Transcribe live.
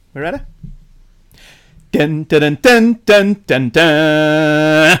We ready? Dun dun dun dun dun dun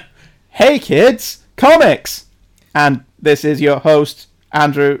dun. Hey kids, comics! And this is your host,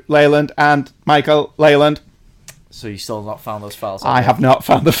 Andrew Leyland and Michael Leyland. So you still not found those files? I have not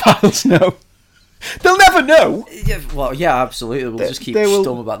found the files, no. They'll never know. Yeah, well, yeah, absolutely. We'll just keep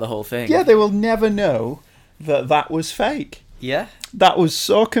stum about the whole thing. Yeah, they will never know that was fake. Yeah? That was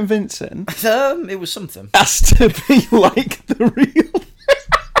so convincing. It was something. As to be like the real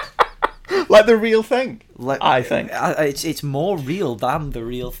like the real thing, I think. It's more real than the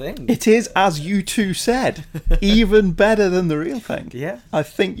real thing. It is, as you two said, even better than the real thing. Yeah. I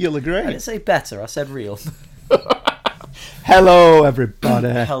think you'll agree. I didn't say better, I said real. Hello, everybody.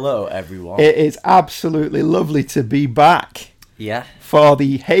 Hello, everyone. It is absolutely lovely to be back. Yeah. For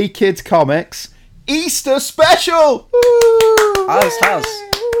the Hey Kids Comics Easter Special! As has.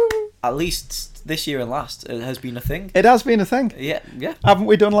 At least this year and last, it has been a thing. It has been a thing. Yeah. Haven't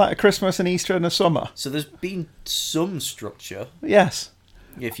we done like a Christmas and Easter and a summer? So there's been some structure. Yes.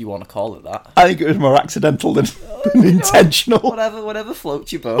 If you want to call it that. I think it was more accidental than intentional. Whatever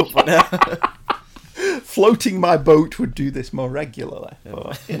floats your boat. But, floating my boat would do this more regularly.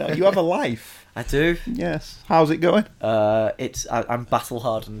 But, you have a life. I do. Yes. How's it going? I'm battle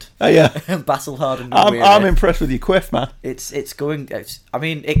hardened. Oh yeah. Battle hardened. I'm impressed with your quiff, man. It's going. I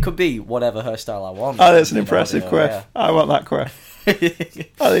mean, it could be whatever hairstyle I want. Oh, that's an impressive quiff. Yeah. I want that quiff. I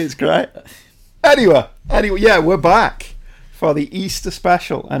think it's great. Anyway, yeah, we're back for the Easter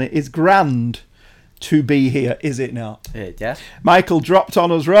special, and it is grand to be here, is it not? Yeah. Michael dropped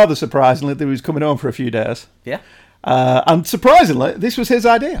on us rather surprisingly that he was coming home for a few days. Yeah. And surprisingly, this was his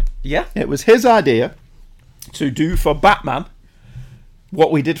idea. Yeah. It was his idea to do for Batman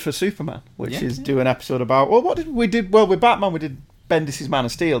what we did for Superman, which is do an episode about... Well, what did we did? Well, with Batman, we did Bendis' Man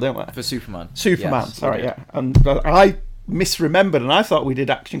of Steel, didn't we? For Superman. Yes, sorry, yeah. And I misremembered, and I thought we did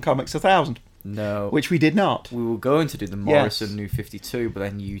Action Comics 1000. No. Which we did not. We were going to do the Morrison New 52, but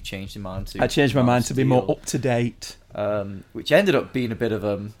then you changed your mind to... I changed my mind to be more up-to-date. Which ended up being a bit of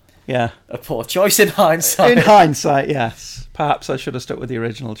a poor choice in hindsight. In hindsight, yes. Perhaps I should have stuck with the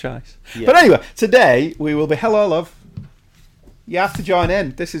original choice. Yeah. But anyway, today we will be... Hello, love. You have to join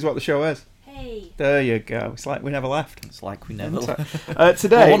in. This is what the show is. Hey. There you go. It's like we never left. It's like we never left.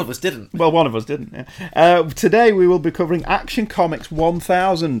 Today... Well, one of us didn't. Well, one of us didn't, yeah. Today we will be covering Action Comics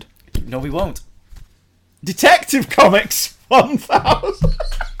 1000. No, we won't. Detective Comics 1000.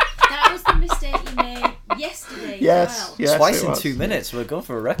 That was the mistake you made yesterday. Yes, yes. Twice in 2 minutes. We're going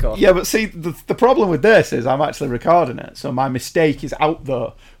for a record. Yeah, but see, the problem with this is I'm actually recording it, so my mistake is out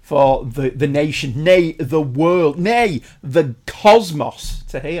there for the nation, nay, the world, nay, the cosmos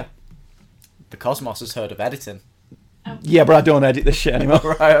to hear. The cosmos has heard of editing. Yeah, but I don't edit this shit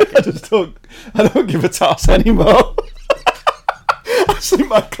anymore. Right, okay. I don't give a toss anymore. Actually,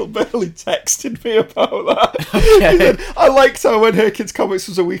 Michael Bailey texted me about that. Okay. He said, I liked how when Hey Kids Comics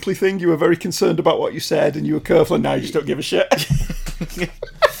was a weekly thing, you were very concerned about what you said and you were careful, and now you just don't give a shit.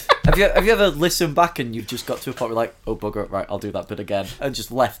 Have you ever listened back and you've just got to a point where like, oh bugger, right, I'll do that bit again, and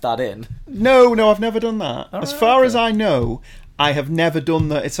just left that in? No, I've never done that. As far as I know, I have never done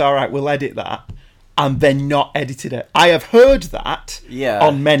that. It's all right, we'll edit that, and then not edited it. I have heard that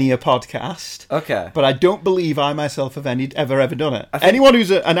on many a podcast. Okay. But I don't believe I myself have ever done it. Anyone who's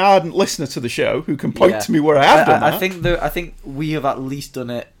an ardent listener to the show who can point to me where I have done that. I think we have at least done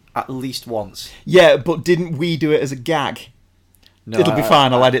it at least once. Yeah, but didn't we do it as a gag? No, it'll be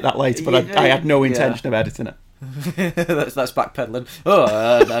fine, I'll edit that later, but I had no intention of editing it. that's backpedaling.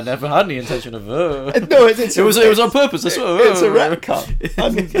 I never had any intention of. No, it was on purpose. It's a retcon.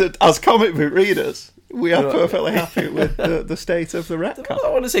 And as comic book readers, we are perfectly happy with the state of the retcon. I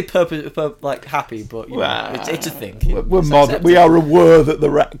don't want to say like happy, but it's a thing. We're modern. We are aware that the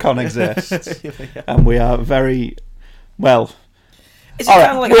retcon exists, and we are very well.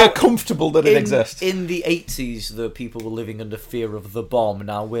 We're comfortable that it exists. In the 80s, the people were living under fear of the bomb.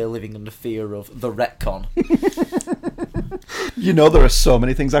 Now we're living under fear of the retcon. There are so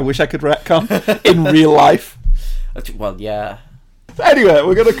many things I wish I could retcon in real life. Well, yeah. Anyway,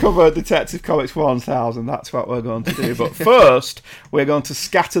 we're going to cover Detective Comics 1000. That's what we're going to do. But first, we're going to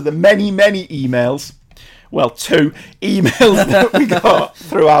scatter the many, many emails. Well, 2 emails that we got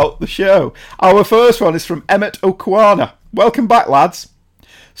throughout the show. Our first one is from Emmett Okwana. Welcome back, lads.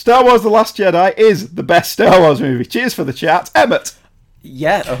 Star Wars The Last Jedi is the best Star Wars movie. Cheers for the chat. Emmett.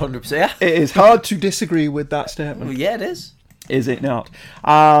 Yeah, 100%. Yeah. It is hard to disagree with that statement. Well, yeah, it is. Is it not?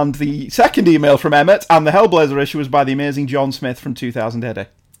 And the second email from Emmett, and the Hellblazer issue was by the amazing John Smith from 2000 AD.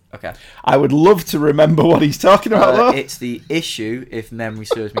 Okay. I would love to remember what he's talking about, though. It's the issue, if memory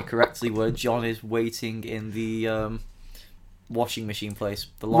serves me correctly, where John is waiting in the washing machine place,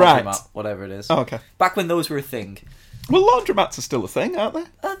 the Right. laundromat, whatever it is. Oh, okay. Back when those were a thing. Well, laundromats are still a thing, aren't they?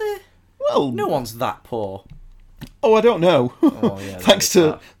 Are they? Well, No one's that poor. Oh, I don't know. Oh, yeah, thanks there is to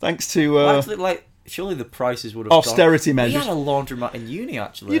that. thanks to Well, actually, like, surely the prices would have austerity gone. measures. We had a laundromat in uni,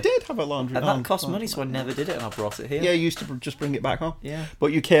 actually. You did have a laundry. And that cost money, so I never did it, and I brought it here. Yeah, you used to just bring it back home. Yeah.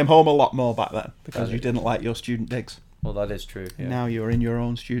 But you came home a lot more back then because That you is- didn't like your student digs. Well, that is true. Yeah. Now you're in your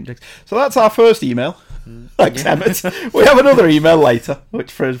own student digs. So that's our first email. Thanks, Yeah. Emmett. We have another email later,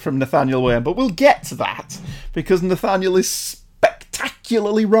 which from Nathaniel Wayne, but we'll get to that because Nathaniel is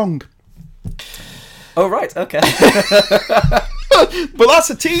spectacularly wrong. Oh, right, okay. But that's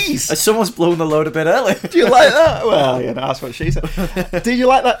a tease. Someone's blown the load a bit early. Do you like that? Well, you know, that's what she said. Did you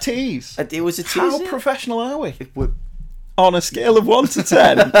like that tease? It was a tease. How yeah. professional are we? We're- On a scale of 1 to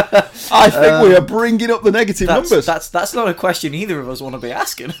 10, I think we are bringing up the negative numbers. That's not a question either of us want to be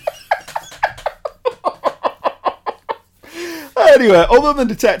asking. Anyway, other than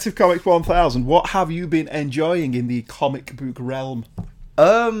Detective Comics 1000, what have you been enjoying in the comic book realm?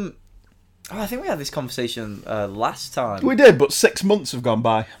 I think we had this conversation last time. We did, but 6 months have gone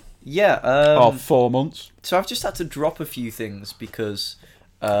by. Yeah. Or 4 months. So I've just had to drop a few things because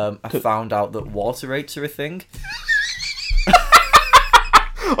I found out that water rates are a thing.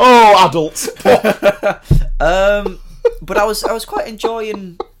 Oh, adults. But I was quite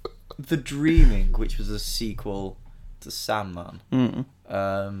enjoying The Dreaming, which was a sequel to Sandman. Mm.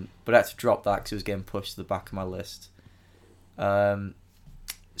 But I had to drop that because it was getting pushed to the back of my list.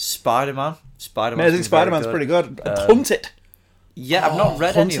 Spider-Man. Amazing Spider-Man's pretty good. Hunted. Yeah, I've not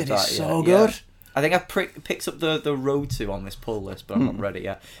read any of Hunted that is yet. so yeah. good. I think I've picked up the Road to on this pull list, but I'm not ready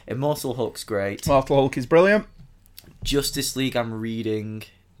yet. Immortal Hulk's great. Mortal Hulk is brilliant. Justice League I'm reading,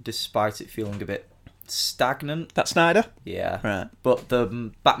 despite it feeling a bit stagnant. That's Snyder. Yeah. Right. But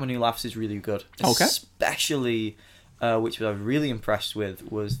the Batman Who Laughs is really good. Okay. Especially, which I was really impressed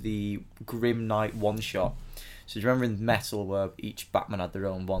with, was the Grim Knight one-shot. So do you remember in Metal where each Batman had their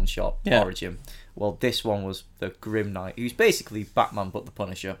own one-shot origin? Well, this one was the Grim Knight, who's basically Batman but the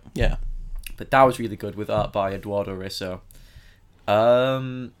Punisher. Yeah. But that was really good with art by Eduardo Risso.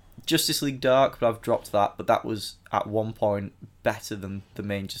 Justice League Dark, but I've dropped that. But that was, at one point, better than the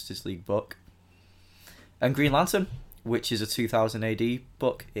main Justice League book. And Green Lantern, which is a 2000 AD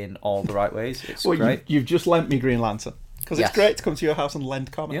book in all the right ways. It's great. You've just lent me Green Lantern. Because Yes. it's great to come to your house and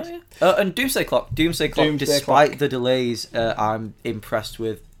lend comics. Yeah. And Doomsday Clock. Despite the delays, I'm impressed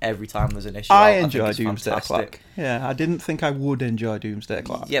with every time there's an issue. I think enjoy it's Doomsday fantastic. Clock. Yeah, I didn't think I would enjoy Doomsday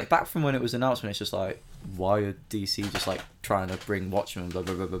Clock. Yeah, back from when it was announced, when it's just like, why are DC just like trying to bring Watchmen, blah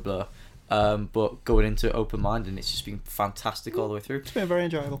blah blah blah blah. But going into it open-minded, and it's just been fantastic all the way through. It's been very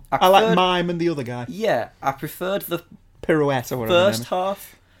enjoyable. I I like preferred- Mime and the other guy. Yeah, I preferred the Pirouette or whatever. his first name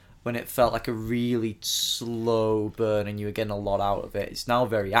half when it felt like a really slow burn and you were getting a lot out of it. It's now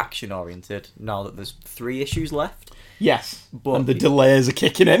very action-oriented, now that there's 3 issues left. is. Yes, But- and the delays are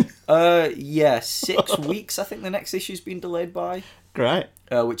kicking in. Yeah, 6 weeks I think the next issue's been delayed by. Great.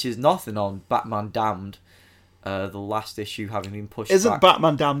 Which is nothing on Batman Damned. The last issue having been pushed Isn't back.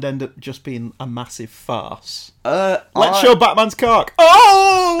 Batman Damned end up just being a massive farce? Let's Let's show Batman's cock.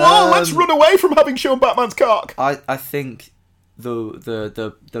 Oh, let's Um, run away from having shown Batman's cock. I think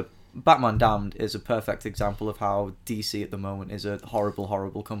the Batman Damned is a perfect example of how DC at the moment is a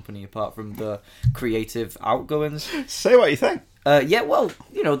horrible company apart from the creative outgoings. Say what you think. Yeah, well,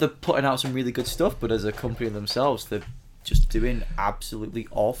 you know, they're putting out some really good stuff, but as a company themselves, they're just doing absolutely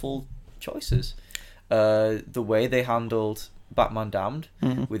awful choices. The way they handled Batman Damned,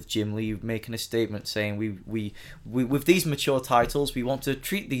 with Jim Lee making a statement saying we with these mature titles we want to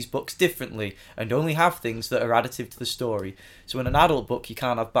treat these books differently and only have things that are additive to the story. So in an adult book you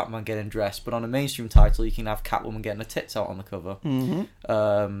can't have Batman getting dressed, but on a mainstream title you can have Catwoman getting her tits out on the cover.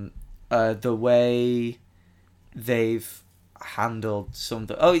 The way they've handled some of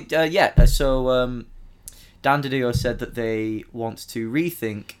the so Dan DiDio said that they want to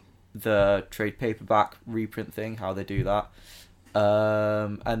rethink the trade paperback reprint thing, how they do that.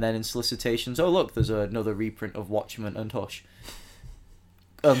 And then in solicitations, oh look, there's another reprint of Watchmen and Hush.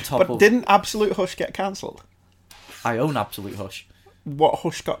 On top But of, didn't Absolute Hush get cancelled? I own Absolute Hush. What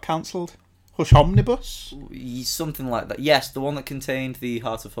Hush got cancelled? Hush Omnibus? Something like that. Yes, the one that contained the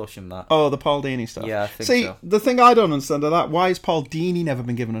Heart of Hush and that. Oh, the Paul Dini stuff. Yeah, I think See, so. the thing I don't understand of that, why has Paul Dini never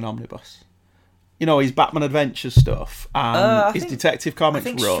been given an omnibus? You know, his Batman Adventures stuff and I his think- Detective I Comics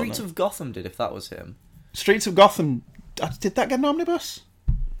think run. Streets of Gotham did, if that was him. Streets of Gotham, did that get an omnibus?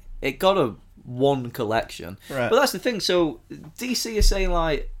 It got one collection. Right. But that's the thing, so DC is saying,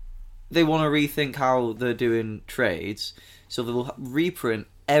 like, they want to rethink how they're doing trades, so they'll reprint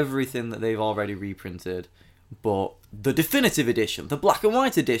everything that they've already reprinted but the definitive edition, the black and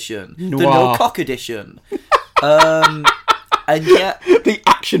white edition, the Noir. no cock edition, and yet The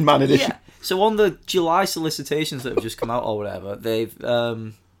Action Man edition. yeah. So on the July solicitations that have just come out or whatever, they've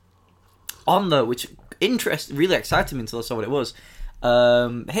on the which really excited me until I saw what it was.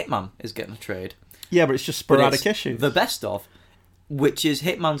 Hitman is getting a trade. Yeah, but it's just But sporadic it's issues. The best of, which is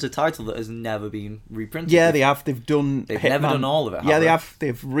Hitman's a title that has never been reprinted. Yeah, they have. They've done. They've Hitman. never done all of it, Yeah, have they they? have.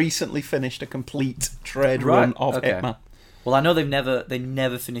 They've recently finished a complete trade Right, run of okay. Hitman. Well, I know they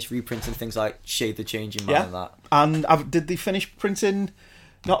never finished reprinting things like Shade the Changing Man Yeah. and that. And did they finish printing?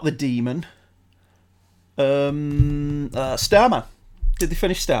 Not the Demon. Starman. Did they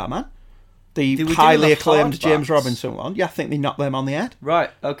finish Starman? They The were doing highly the acclaimed James hardbacks. Robinson one. Yeah, I think they knocked them on the head.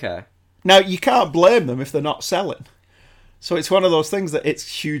 Right. Okay. Now, you can't blame them if they're not selling. So it's one of those things that it's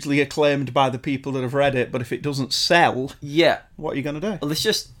hugely acclaimed by the people that have read it, but if it doesn't sell, Yeah. what are you going to do? Well, it's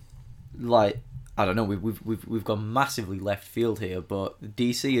just like I don't know. We've gone massively left field here, but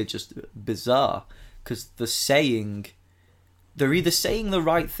DC are just bizarre because they're either saying the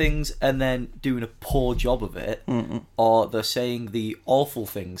right things and then doing a poor job of it, or they're saying the awful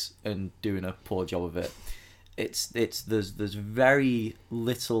things and doing a poor job of it. There's very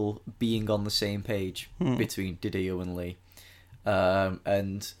little being on the same page between Didio and Lee,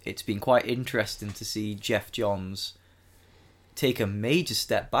 and it's been quite interesting to see Jeff Johns take a major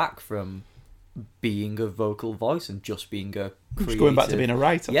step back from being a vocal voice and just being a creative. Just going back to being a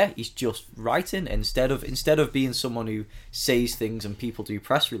writer. Yeah, he's just writing instead of being someone who says things and people do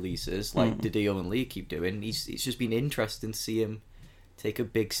press releases like Didio and Lee keep doing. It's just been interesting to see him take a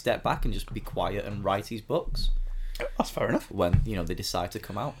big step back and just be quiet and write his books That's fair enough. when they decide to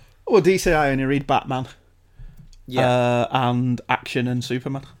come out. Well, DC, I only read Batman. Yeah, And Action and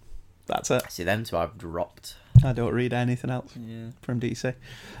Superman. That's it. I see them two I've dropped. I don't read anything else Yeah, from DC.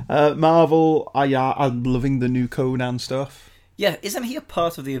 Marvel, I'm loving the new Conan stuff. yeah. Isn't he a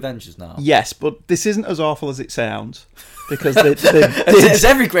part of the Avengers now? Yes, but this isn't as awful as it sounds. Because they As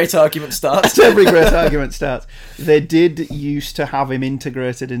every great argument starts. as every great argument starts. They did used to have him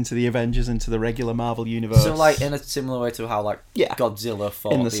integrated into the Avengers, into the regular Marvel universe. So, like, in a similar way to how, like, Yeah. Godzilla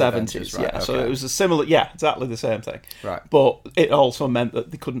fought in the 70s, Avengers, right? yeah. So okay. it was a similar, exactly the same thing. Right. But it also meant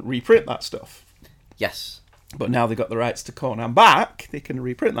that they couldn't reprint that stuff. Yes. But now they got the rights to Conan back, they can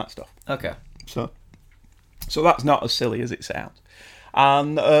reprint that stuff. Okay. So that's not as silly as it sounds.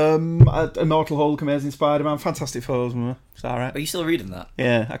 And Immortal Hulk, Amazing Spider-Man, Fantastic Four, it's alright. Are you still reading that?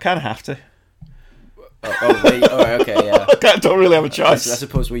 Yeah, I kind of have to. Oh wait. Oh, okay, yeah. I don't really have a I choice.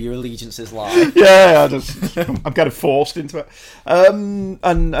 suppose where your allegiances lie. Yeah, I'm kind of forced into it.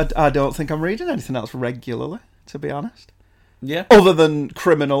 And I don't think I'm reading anything else regularly, to be honest. Yeah. Other than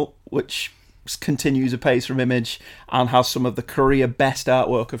Criminal, which continues apace from Image and has some of the career best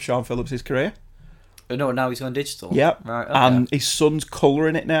artwork of Sean Phillips' career. Oh, no, now he's gone digital. Yep. Right. Okay. And his son's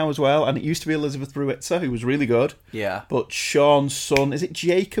colouring it now as well. And it used to be Elizabeth Ruitzer, who was really good. yeah. But Sean's son, is it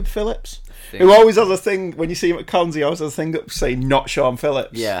Jacob Phillips? Think- Who always has a thing, when you see him at cons, he always has a thing up saying not Sean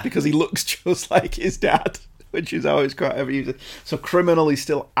Phillips. Yeah. Because he looks just like his dad, which is always quite amusing. So Criminal is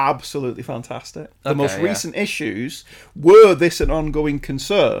still absolutely fantastic. The Okay, most yeah. recent issues, were this an ongoing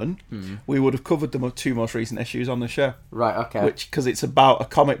concern, we would have covered the two most recent issues on the show. Right. Okay. Because it's about a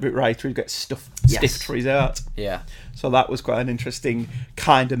comic book writer who gets stiffed for his art. Yeah. So that was quite an interesting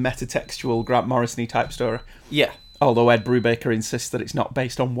kind of metatextual Grant Morrison-y type story. Yeah. Although Ed Brubaker insists that it's not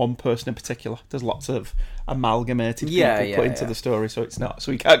based on one person in particular. There's lots of amalgamated people put into the story, so it's not.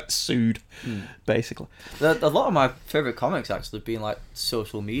 So he can't get sued, basically. A lot of my favourite comics actually have been like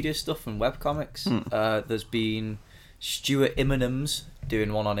social media stuff and webcomics. There's been Stuart Immonen's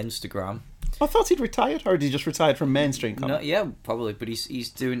doing one on Instagram. I thought he'd retired, or had he just retired from mainstream No, comics? yeah, probably, but he's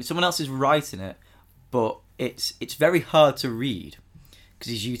doing. Someone else is writing it, but it's very hard to read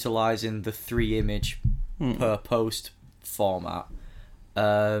because he's utilising the 3-image per post format,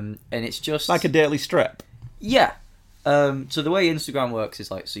 and it's just Like a daily strip. yeah. So the way Instagram works is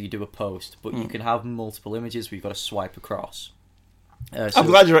like, so you do a post, but you can have multiple images where you've got to swipe across. So, I'm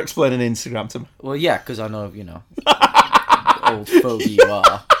glad you're explaining Instagram to me. well, yeah, because I know old fogey you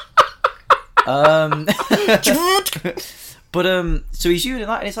are. But so he's using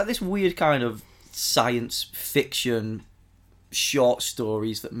that, and it's like this weird kind of science fiction short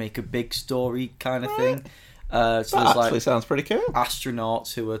stories that make a big story kind of thing. So That there's actually like sounds pretty cool.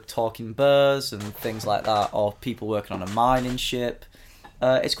 astronauts who are talking birds and things like that, or people working on a mining ship.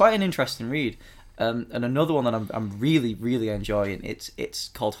 It's quite an interesting read. And another one that I'm really, really enjoying, it's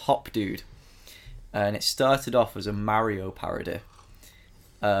called Hop Dude. And it started off as a Mario parody,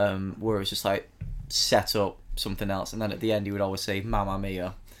 where it was just like set up something else, and then at the end he would always say "Mamma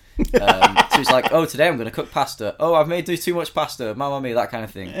Mia," So it's like, oh, today I'm going to cook pasta. Oh, I've made too much pasta. Mamma mia, that kind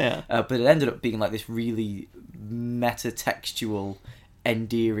of thing. Yeah. But it ended up being like this really meta-textual,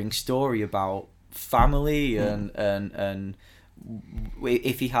 endearing story about family and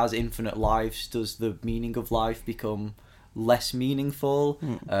if he has infinite lives, does the meaning of life become less meaningful?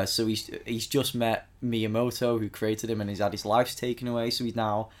 So he's just met Miyamoto, who created him, and he's had his life taken away. So he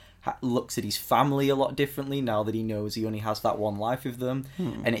now looks at his family a lot differently now that he knows he only has that one life with them.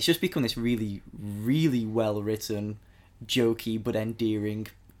 And it's just become this really, really well written, jokey but endearing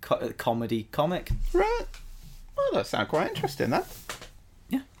comedy comic. Right. Well, that sounds quite interesting, that.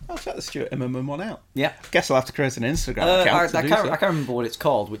 Yeah. I'll check the Stuart Immonen one out. Yeah. Guess I'll have to create an Instagram account. I can't remember what it's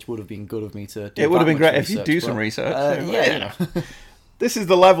called, which would have been good of me to do. It would have been great research, if you do some research. Yeah, you know. This is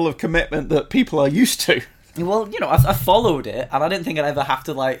the level of commitment that people are used to. Well, you know, I followed it, and I didn't think I'd ever have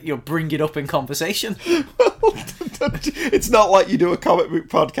to, like, you know, bring it up in conversation. It's not like you do a comic book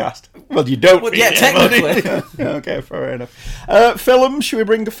podcast. Well, you don't. Well, yeah, technically. Okay, fair enough. Films, should we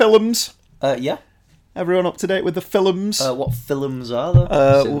bring the films? Yeah. Everyone up to date with the films? What films are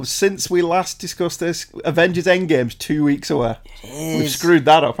there? Since we last discussed this, Avengers Endgame's 2 weeks away. It is. We've screwed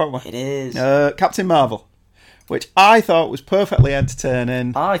that up, haven't we? It is. Captain Marvel, which I thought was perfectly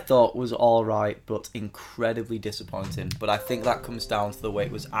entertaining. I thought was alright, but incredibly disappointing. But I think that comes down to the way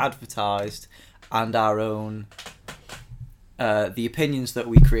it was advertised and our own... the opinions that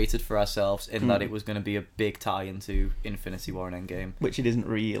we created for ourselves in that it was going to be a big tie into Infinity War and Endgame. Which it isn't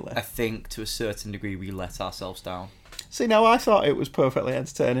really. I think, to a certain degree, we let ourselves down. See, now I thought it was perfectly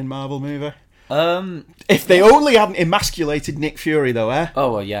entertaining Marvel movie. Um, If they only hadn't emasculated Nick Fury, though, eh?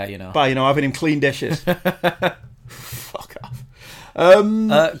 Oh, well, yeah, you know. By, having him clean dishes. Fuck off.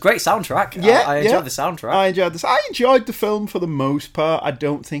 Great soundtrack. Yeah, I enjoyed the soundtrack. I enjoyed this. I enjoyed the film for the most part. I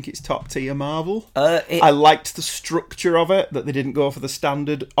don't think it's top tier Marvel. It, I liked the structure of it, that they didn't go for the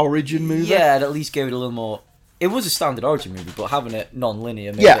standard origin movie. yeah, it at least gave it a little more... It was a standard origin movie, but having it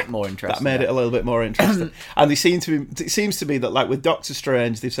non-linear made it more interesting. That made it a little bit more interesting. And they seem to be, it seems to be that, like with Doctor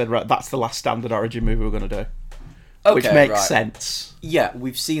Strange, they've said, right, that's the last standard origin movie we're going to do. Okay, Which makes right. sense. Yeah,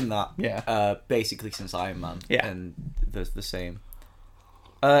 we've seen that Yeah. basically since Iron Man. Yeah. And the same.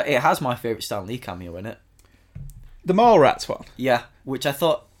 It has my favourite Stan Lee cameo in it. The Mallrats one. Yeah, which I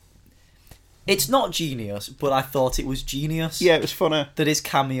thought... It's not genius, but I thought it was genius. Yeah, it was funny. That his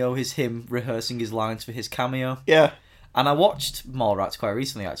cameo is him rehearsing his lines for his cameo. Yeah. And I watched Mallrats quite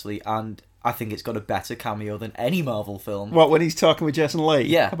recently, actually, and I think it's got a better cameo than any Marvel film. What, when he's talking with Jason Lee?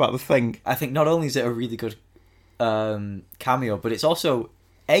 Yeah. About the Thing? I think not only is it a really good cameo, but it's also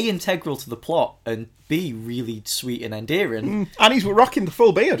A, integral to the plot, and B, really sweet and endearing. And he's rocking the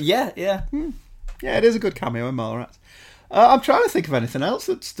full beard. Yeah, yeah. Yeah, it is a good cameo in Mallrats. I'm trying to think of anything else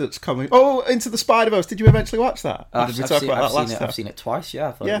that's coming. Oh, Into the Spider-Verse. Did you eventually watch that? Or did we talk about that last time? I've seen it twice, yeah.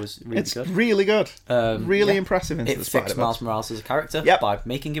 I thought it was really it's good. really good. Really yeah. impressive Into the It Spider-Verse. fixed Miles Morales as a character Yep. by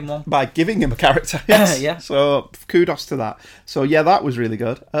making him one. By giving him a character, yes. Yeah. So, kudos to that. So, yeah, that was really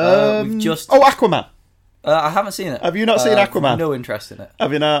good. We've just... Oh, Aquaman. I haven't seen it. Have you not seen Aquaman? No interest in it.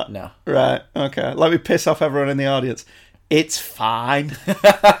 Have you not? No. Right, okay. Let me piss off everyone in the audience. It's fine.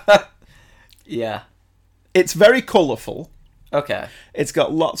 Yeah. It's very colourful. Okay. It's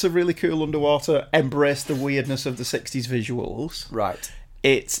got lots of really cool underwater, embrace the weirdness of the 60s visuals. Right.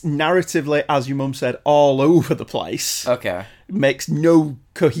 It's narratively, as your mum said, all over the place. Okay. It makes no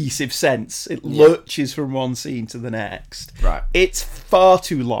cohesive sense. It lurches from one scene to the next. Right. It's far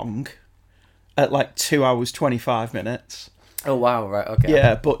too long, at like 2 hours, 25 minutes. Oh, wow, right, okay.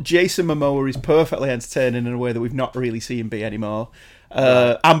 Yeah, but Jason Momoa is perfectly entertaining in a way that we've not really seen him be anymore.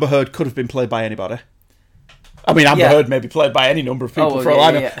 Amber Heard could have been played by anybody. I mean, Amber Heard may be played by any number of people for all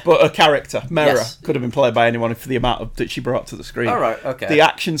I know, but a character, Mera, could have been played by anyone for the amount that she brought to the screen. All right, okay. The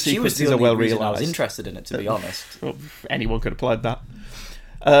action sequences are well realised. I was interested in it, to be honest. Well, anyone could have played that.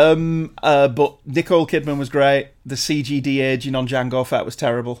 But Nicole Kidman was great. The CG de-aging on Jango Fett was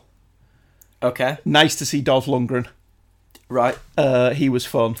terrible. Okay. Nice to see Dolph Lundgren. Right. He was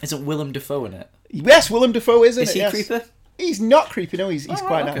fun. Isn't Willem Dafoe in it? Yes, Willem Dafoe is in it. Is he creepy? He's not creepy, no, he's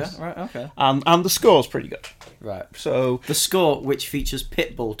quite okay, nice. Right, okay. And the score's pretty good. Right. So the score, which features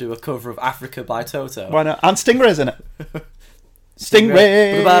Pitbull, do a cover of Africa by Toto. Why not? And Stingray's in it.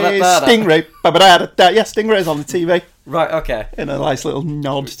 Stingray! Yeah, Stingray's on the TV. Right, okay. In a nice little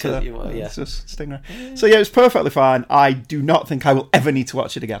nod to yeah. It's just Stingray. So yeah, it was perfectly fine. I do not think I will ever need to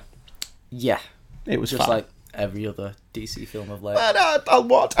watch it again. Yeah. It was just fine. like every other DC film of late. But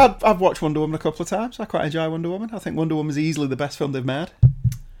I've watched Wonder Woman a couple of times. I quite enjoy Wonder Woman. I think Wonder Woman is easily the best film they've made.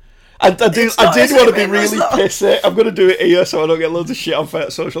 I did want to be really pissy. I'm going to do it here so I don't get loads of shit on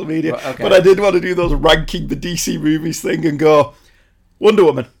social media. Right, okay. But I did want to do those ranking the DC movies thing and go, Wonder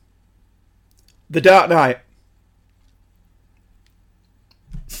Woman. The Dark Knight.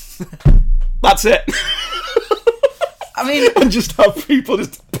 That's it. I mean, And just have people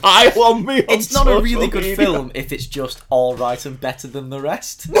just pile on me. it's not a really good film if it's just all right and better than the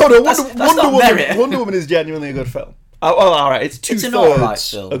rest. No, That's Wonder not Woman. merit. Wonder Woman is genuinely a good film. Oh, well, all right, it's an alright two-thirds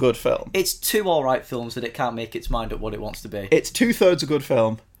film. a good film. It's two alright films that it can't make its mind up what it wants to be. It's two-thirds a good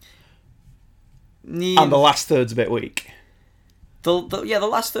film, and the last third's a bit weak. The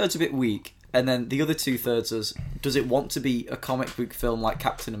last third's a bit weak, and then the other 2/3 is, does it want to be a comic book film like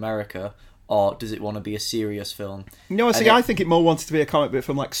Captain America, or does it want to be a serious film? No, see, I think it more wanted to be a comic book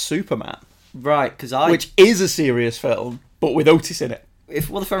film like Superman, Right, because which is a serious film, but with Otis in it.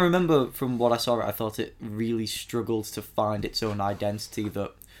 if I remember from what I saw, I thought it really struggled to find its own identity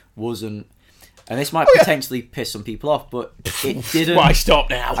that wasn't. And this might potentially piss some people off, but it didn't. Why stop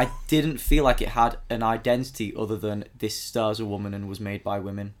now? I didn't feel like it had an identity other than this stars a woman and was made by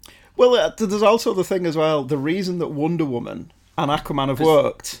women. Well, there's also the thing as well. The reason that Wonder Woman and Aquaman have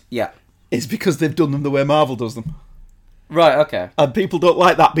worked Yeah. is because they've done them the way Marvel does them. Right. Okay. And people don't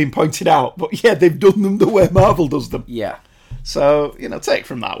like that being pointed out, but yeah, they've done them the way Marvel does them. Yeah. So, take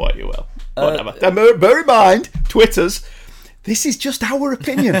from that what you will. Whatever. And bear in mind, Twitter's, this is just our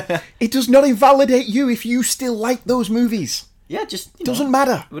opinion. It does not invalidate you if you still like those movies. Yeah. Just It doesn't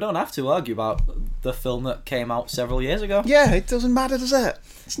matter. We don't have to argue about the film that came out several years ago. Yeah, it doesn't matter, does it?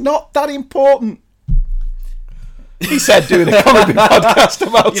 It's not that important. He said doing a comic book podcast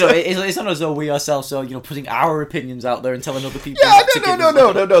about it. It's not as though we ourselves are, putting our opinions out there and telling other people. Yeah, to give them-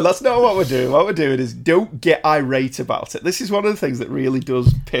 no. That's not what we're doing. What we're doing is don't get irate about it. This is one of the things that really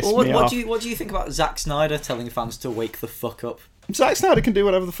does piss Well, me what off. do you think about Zack Snyder telling fans to wake the fuck up? Zack Snyder can do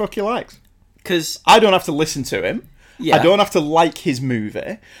whatever the fuck he likes. Because I don't have to listen to him. Yeah. I don't have to like his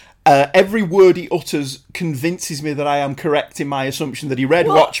movie. Every word he utters convinces me that I am correct in my assumption that he read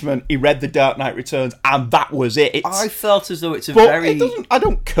Watchmen, he read The Dark Knight Returns, and that was it. I felt as though it's a but very. it doesn't. I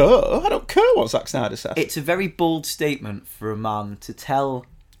don't care. I don't care what Zack Snyder says. It's a very bold statement for a man to tell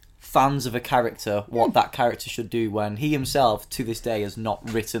fans of a character what that character should do when he himself, to this day, has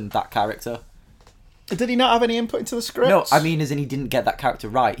not written that character. Did he not have any input into the script? No, I mean, as in he didn't get that character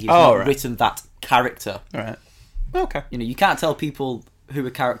right. He's Oh, not right. written that character. Right. Okay. You can't tell people who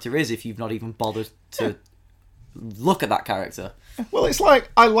a character is if you've not even bothered to look at that character. Well, it's like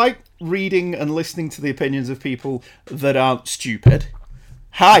I like reading and listening to the opinions of people that aren't stupid.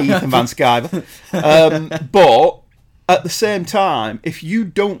 Hi, Ethan Van Sciver. But at the same time, if you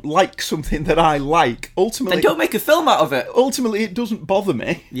don't like something that I like, ultimately, Then don't make a film out of it. ultimately it doesn't bother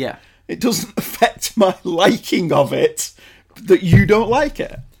me. Yeah. It doesn't affect my liking of it that you don't like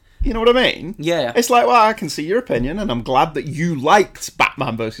it. You know what I mean? Yeah. It's like, well, I can see your opinion, and I'm glad that you liked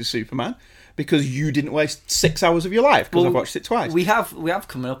Batman vs Superman because you didn't waste 6 hours of your life because I've watched it twice. We have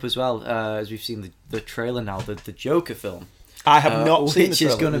coming up as well, as we've seen the trailer now, the Joker film. I have not seen the which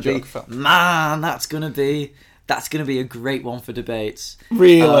trailer is going to of the be, Joker film. man, that's going to be a great one for debates.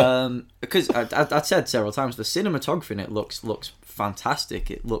 Really? Because I said several times, the cinematography in it looks fantastic.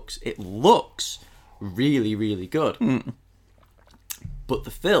 It looks really, really good. But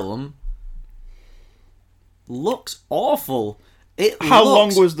the film looks awful. How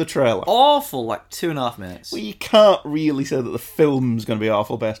long was the trailer? Awful, like 2.5 minutes. Well, you can't really say that the film's going to be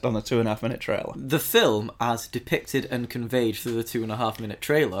awful based on a 2.5 minute trailer. The film, as depicted and conveyed through the 2.5 minute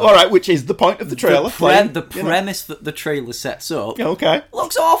trailer, All right, which is the point of the trailer. the premise that the trailer sets up, Okay.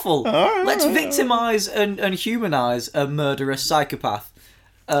 looks awful. right, Let's all right. victimise and humanise a murderous psychopath.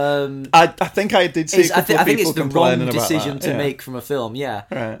 I think I did see a couple I of think people it's the wrong complaining about decision that. to Yeah. make from a film. Yeah.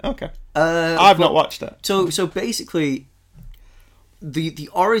 Right. Okay. I've not watched it. So basically, the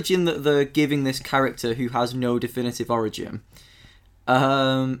origin that they're giving this character who has no definitive origin,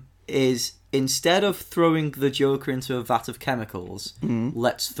 is instead of throwing the Joker into a vat of chemicals,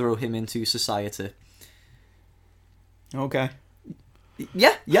 let's throw him into society. Okay.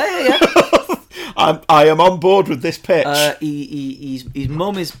 Yeah. I am on board with this pitch. His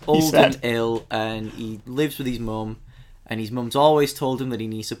mum is old said. and ill, and he lives with his mum. And his mum's always told him that he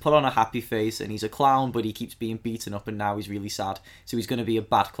needs to put on a happy face, and he's a clown, but he keeps being beaten up, and now he's really sad. So he's going to be a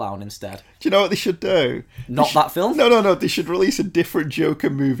bad clown instead. Do you know what they should do? Not that film? No. They should release a different Joker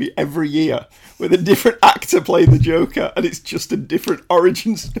movie every year with a different actor playing the Joker, and it's just a different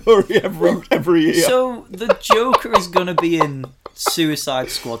origin story every year. So the Joker is going to be in Suicide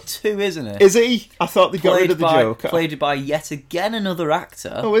Squad 2, isn't it? Is he? I thought they got rid of the Joker. Played by yet again another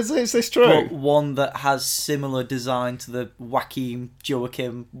actor. Oh, is this true? But one that has similar design to the Joaquin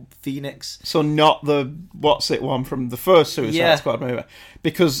Phoenix. So not the one from the first Suicide Squad movie.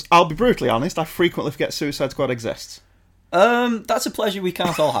 Because I'll be brutally honest, I frequently forget Suicide Squad exists. That's a pleasure we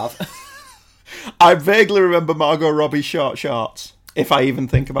can't all have. I vaguely remember Margot Robbie's short shorts, if I even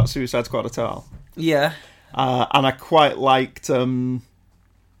think about Suicide Squad at all. Yeah. And I quite liked the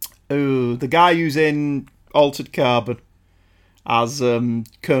guy who's in Altered Carbon as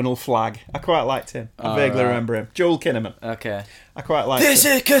Colonel Flag. I quite liked him. I vaguely remember him. Joel Kinnaman. Okay. I quite liked This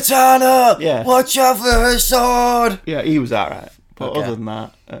him. is Katana! Yeah. Watch out for her sword! Yeah, he was alright. But Okay. other than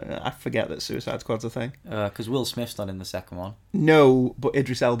that, I forget that Suicide Squad's a thing. Because Will Smith's not in the second one. No, but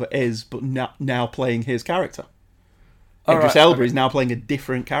Idris Elba is, but now playing his character. Oh, Idris right, Elba okay. is now playing a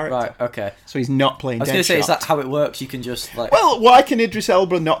different character. Right, okay. So he's not playing I was going to say, is Deadshot. that how it works? You can just, like... Well, why can Idris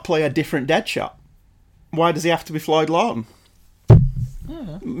Elba not play a different Deadshot? Why does he have to be Floyd Lawton?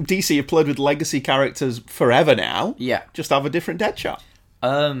 DC have played with legacy characters forever now. Yeah. Just have a different Deadshot.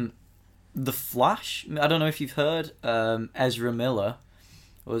 The Flash, I don't know if you've heard, Ezra Miller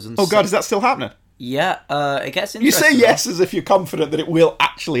was on... Oh God, is that still happening? Yeah, it gets You interesting. say yes as if you're confident that it will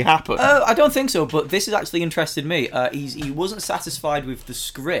actually happen. I don't think so, but this has actually interested me. He wasn't satisfied with the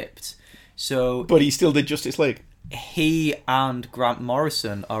script, so But he still did Justice League. he and Grant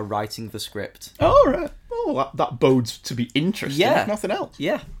Morrison are writing the script. Oh, right. Well, that bodes to be interesting, Yeah. if nothing else.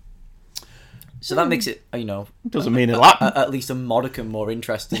 Yeah. So that makes it, Doesn't mean it'll happen. at least a modicum more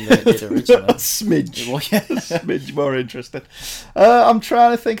interesting than it did originally. A smidge. Well, yeah. A smidge more interesting. I'm trying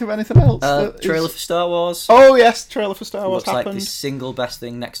to think of anything else. that Trailer is- for Star Wars. Oh, yes, trailer for Star Wars Looks like the happened. single best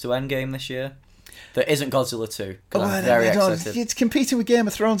thing next to Endgame this year. There isn't Godzilla 2, because Oh, I'm very I don't- excited. It's competing with Game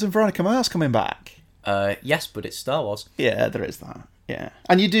of Thrones and Veronica Mars coming back. Yes, but it's Star Wars. Yeah, there is that. Yeah,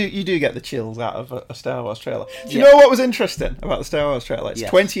 and you do get the chills out of a Star Wars trailer. Do you Yeah. know what was interesting about the Star Wars trailer? It's Yes.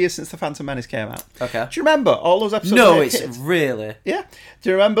 20 years since the Phantom Menace came out. Okay. Do you remember all those episodes? No, of Hey it's Kids? really... Yeah. Do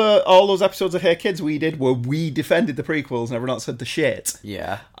you remember all those episodes of Hey Kids we did where we defended the prequels and everyone else said the shit?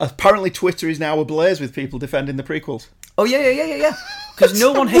 Yeah. Apparently, Twitter is now ablaze with people defending the prequels. Oh, yeah. Because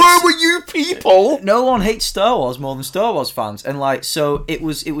no one hates... Where were you people? No one hates Star Wars more than Star Wars fans, and so it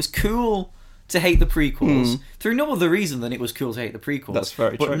was cool to hate the prequels through no other reason than it was cool to hate the prequels. That's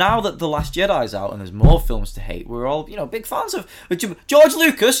very but true. now that The Last Jedi's out and there's more films to hate, we're all big fans of George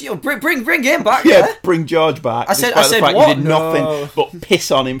Lucas. Bring him back. Yeah, bring George back. I said despite the fact what? You did nothing No. but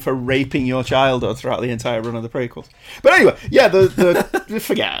piss on him for raping your childhood throughout the entire run of the prequels. But anyway, yeah, the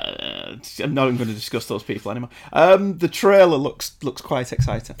forget. I'm not even going to discuss those people anymore. The trailer looks quite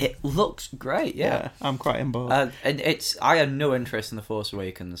exciting. It looks great. Yeah. I'm quite in board. And I had no interest in The Force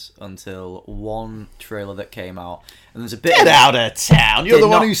Awakens until one trailer that came out, and there's a bit. Get out of town! You're Did the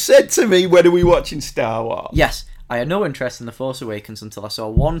one not- who said to me, "When are we watching Star Wars?" Yes, I had no interest in The Force Awakens until I saw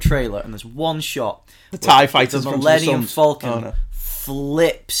one trailer, and there's one shot. The TIE fighters the from Millennium the Suns. Falcon Oh, no.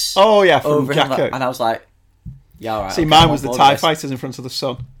 flips. Oh yeah, from over him, Jakku. and I was like, "Yeah, all right." See, okay, mine I'm was on the board TIE with this. fighters in front of the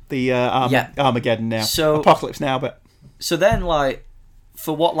sun. The Yeah. Armageddon now. So- Apocalypse now, but So then,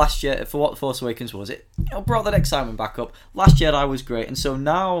 for what Force Awakens was, it brought that excitement back up. Last Jedi was great, and so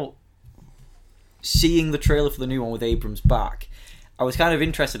now, seeing the trailer for the new one with Abrams back, I was kind of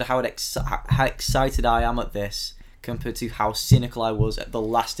interested in how excited I am at this compared to how cynical I was at the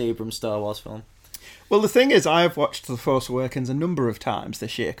last Abrams Star Wars film. Well, the thing is, I have watched The Force Awakens a number of times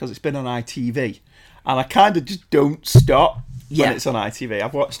this year because it's been on ITV, and I kind of just don't stop Yeah. when it's on ITV.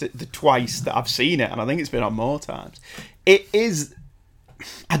 I've watched it the twice that I've seen it, and I think it's been on more times. It is,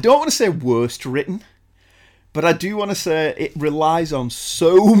 I don't want to say worst written, but I do want to say it relies on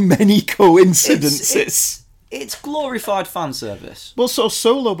so many coincidences. It's glorified fan service. Well, so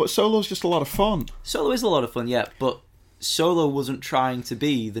Solo, but Solo's just a lot of fun. Solo is a lot of fun, yeah, but Solo wasn't trying to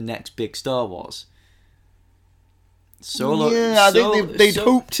be the next big Star Wars. Solo, Yeah, I think they'd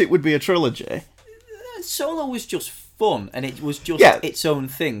hoped it would be a trilogy. Solo was just fun, and it was just Yeah. its own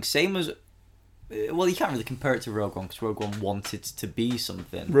thing. Same as, well, you can't really compare it to Rogue One because Rogue One wanted to be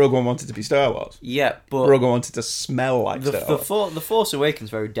something. Rogue One wanted to be Star Wars. Yeah, but Rogue One wanted to smell like Star Wars. the Force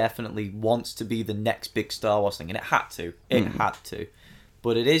Awakens very definitely wants to be the next big Star Wars thing, and it had to. It had to.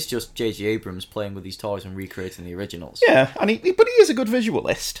 But it is just J.J. Abrams playing with these toys and recreating the originals. Yeah, but he is a good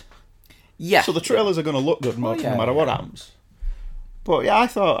visualist. Yeah. So the trailers are going to look good no matter what happens. But yeah, I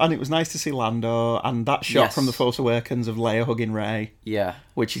thought, and it was nice to see Lando, and that shot Yes. from The Force Awakens of Leia hugging Rey, Yeah.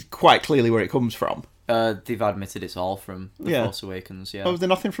 which is quite clearly where it comes from. They've admitted it's all from The Yeah. Force Awakens, yeah. Oh, was there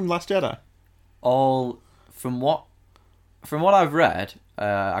nothing from Last Jedi? All, from what I've read,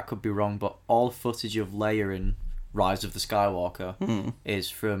 I could be wrong, but all footage of Leia in Rise of the Skywalker is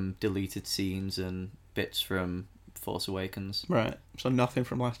from deleted scenes and bits from Force Awakens. Right, so nothing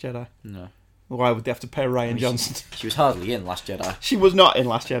from Last Jedi. No. Why would they have to pay Ryan Johnson? She was hardly in Last Jedi. She was not in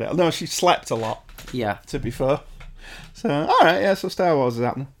Last Jedi. No, she slept a lot, Yeah. to be fair. So, alright, yeah, so Star Wars is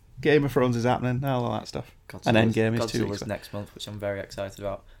happening. Game of Thrones is happening, all of that stuff. And Endgame is 2 weeks Godzilla's away. next month, which I'm very excited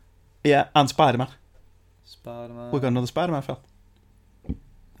about. Yeah, and Spider-Man. Spider-Man. We've got another Spider-Man film.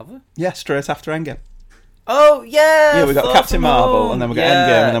 Have we? Yeah, straight after Endgame. Oh, yeah! Yeah, we've got Far Captain From Marvel, Home. and then we've got Yeah,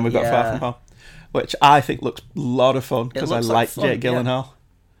 Endgame, and then we've got yeah. Far From Home. Which I think looks a lot of fun, because I looks like like fun, Jake Gyllenhaal.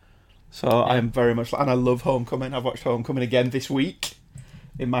 So I am very much... And I love Homecoming. I've watched Homecoming again this week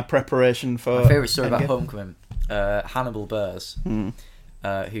in my preparation for My favourite story Endgame. about Homecoming, Hannibal Buress,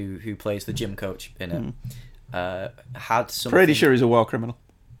 who plays the gym coach in it, had something... Pretty sure he's a war criminal.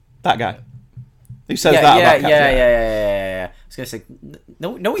 That guy. Who says yeah, that yeah, about yeah, Captain yeah. I was going to say,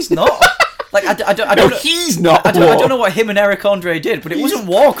 no, he's not. Like, I don't No, know. he's not I don't know what him and Eric Andre did, but it wasn't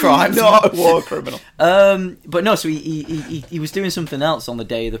war crimes. He's not a war criminal. But no, so he was doing something else on the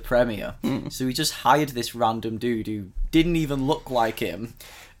day of the premiere. So he just hired this random dude who didn't even look like him,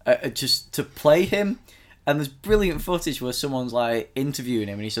 just to play him. And there's brilliant footage where someone's like interviewing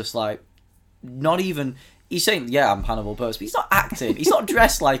him, and he's just like, not even. He's saying, "Yeah, I'm Hannibal Buress," but he's not acting. He's not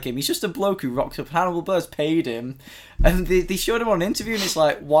dressed like him. He's just a bloke who rocks up. Hannibal Buress paid him, and they showed him on an interview, and it's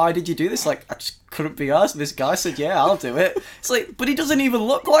like, "Why did you do this?" Like, I just couldn't be asked. And this guy said, "Yeah, I'll do it." It's like, but he doesn't even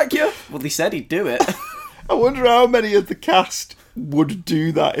look like you. Well, they said he'd do it. I wonder how many of the cast would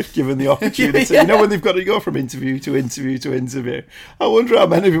do that if given the opportunity. Yeah. You know, when they've got to go from interview to interview to interview. I wonder how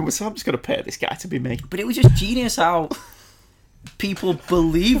many of them would say, I'm just going to pay this guy to be me. But it was just genius how people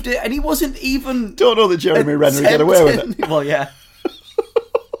believed it, and he wasn't even. Don't know that Jeremy Renner would get away with it. Well, yeah.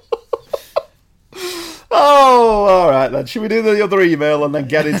 Oh, all right then. Should we do the other email and then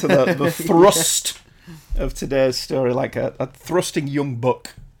get into the thrust of today's story, like a thrusting young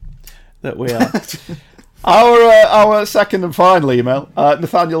buck that we are? Our second and final email,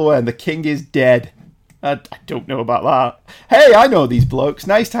 Nathaniel Wayne, the king is dead. I don't know about that. Hey, I know these blokes.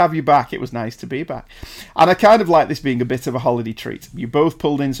 Nice to have you back. It was nice to be back. And I kind of like this being a bit of a holiday treat. You both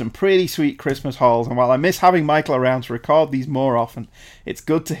pulled in some pretty sweet Christmas hauls, and while I miss having Michael around to record these more often, it's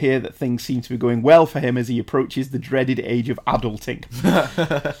good to hear that things seem to be going well for him as he approaches the dreaded age of adulting.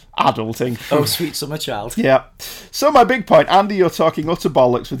 Adulting. Oh, sweet summer child. Yeah. So my big point, Andy, you're talking utter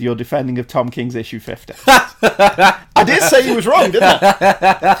bollocks with your defending of Tom King's issue 50. I did say he was wrong, didn't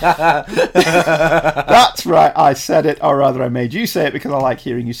I? That's right, I said it, or rather I made you say it because I like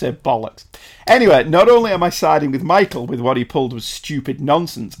hearing you say bollocks. Anyway, not only am I siding with Michael with what he pulled was stupid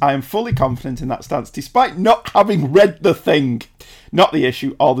nonsense, I am fully confident in that stance despite not having read the thing. Not the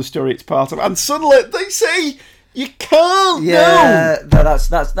issue or the story it's part of. And suddenly they say you can't. Yeah,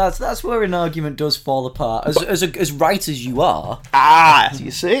 that's where an argument does fall apart. As right as you are. Ah,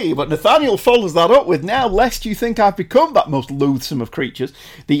 you see. But Nathaniel follows that up with, now, lest you think I've become that most loathsome of creatures,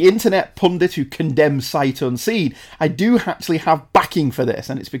 the internet pundit who condemns sight unseen, I do actually have backing for this,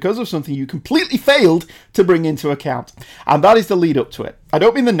 and it's because of something you completely failed to bring into account. And that is the lead up to it. I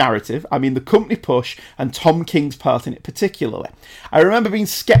don't mean the narrative, I mean the company push and Tom King's part in it particularly. I remember being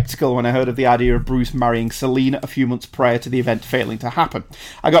sceptical when I heard of the idea of Bruce marrying Selena a few months prior to the event failing to happen.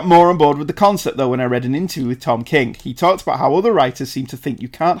 I got more on board with the concept though when I read an interview with Tom King. He talked about how other writers seem to think you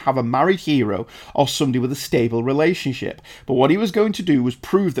can't have a married hero or somebody with a stable relationship, but what he was going to do was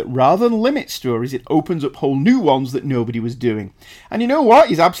prove that rather than limit stories, it opens up whole new ones that nobody was doing. And you know what?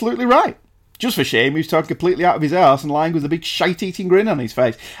 He's absolutely right. Just for shame, he was talking completely out of his arse and lying with a big shite-eating grin on his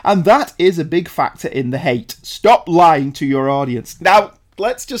face. And that is a big factor in the hate. Stop lying to your audience. Now,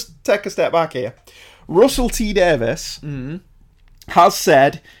 let's just take a step back here. Russell T Davies has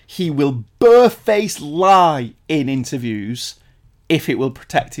said he will bare-faced lie in interviews if it will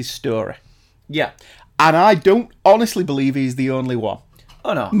protect his story. Yeah. And I don't honestly believe he's the only one.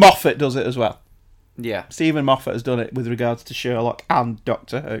 Oh, no. Moffat does it as well. Yeah. Stephen Moffat has done it with regards to Sherlock and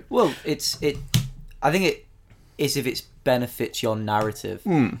Doctor Who. Well, I think it is if it benefits your narrative.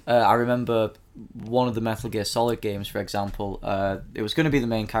 I remember one of the Metal Gear Solid games, for example. It was going to be the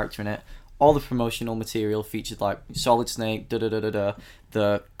main character in it. All the promotional material featured like Solid Snake,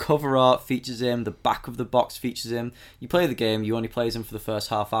 The cover art features him. The back of the box features him. You play the game, you only play as him for the first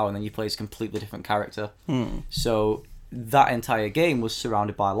half hour, and then you play as a completely different character. So that entire game was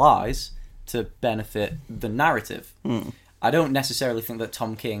surrounded by lies to benefit the narrative. I don't necessarily think that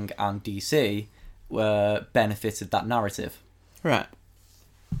Tom King and DC benefited that narrative. Right.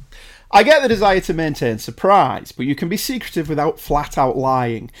 I get the desire to maintain surprise, but you can be secretive without flat-out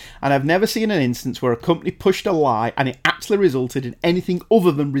lying, and I've never seen an instance where a company pushed a lie and it actually resulted in anything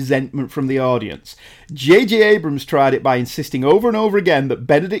other than resentment from the audience. J.J. Abrams tried it by insisting over and over again that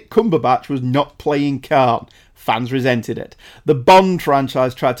Benedict Cumberbatch was not playing Khan. Fans resented it. The Bond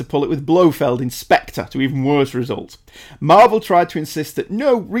franchise tried to pull it with Blofeld in Spectre to even worse results. Marvel tried to insist that,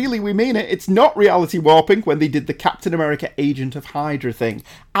 no, really, we mean it, it's not reality warping, when they did the Captain America Agent of Hydra thing.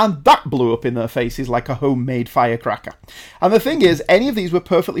 And that blew up in their faces like a homemade firecracker. And the thing is, any of these were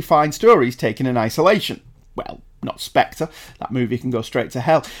perfectly fine stories taken in isolation. Well, not Spectre, that movie can go straight to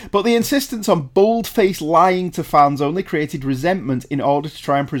hell. But the insistence on bold-faced lying to fans only created resentment in order to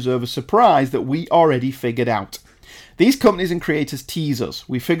try and preserve a surprise that we already figured out. These companies and creators tease us.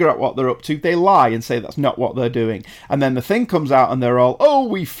 We figure out what they're up to, they lie and say that's not what they're doing. And then the thing comes out and they're all, oh,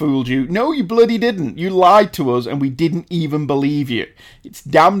 we fooled you. No, you bloody didn't. You lied to us and we didn't even believe you. It's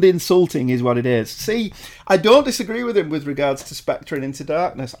damned insulting is what it is. See, I don't disagree with him with regards to Spectre and Into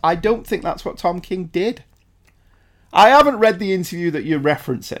Darkness. I don't think that's what Tom King did. I haven't read the interview that you're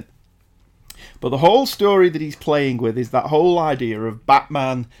referencing, but the whole story that he's playing with is that whole idea of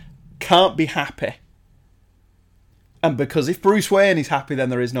Batman can't be happy. And because if Bruce Wayne is happy, then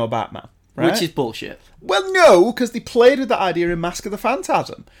there is no Batman. Right? Which is bullshit. Well, no, because they played with that idea in Mask of the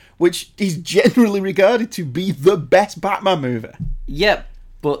Phantasm, which is generally regarded to be the best Batman movie. Yep.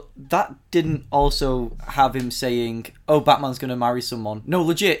 But that didn't also have him saying, oh, Batman's going to marry someone. No,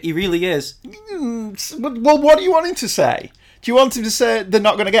 legit, he really is. Well, what do you want him to say? Do you want him to say they're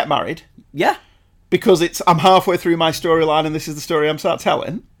not going to get married? Yeah. Because I'm halfway through my storyline and this is the story I'm start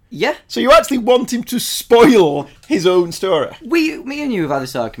telling? Yeah. So you actually want him to spoil his own story? Me and you have had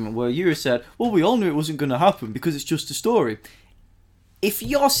this argument where you have said, well, we all knew it wasn't going to happen because it's just a story. If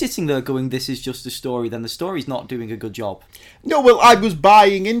you're sitting there going, this is just a story, then the story's not doing a good job. No, well, I was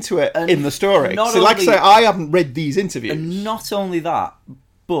buying into it in the story. So, like I say, I haven't read these interviews. And not only that,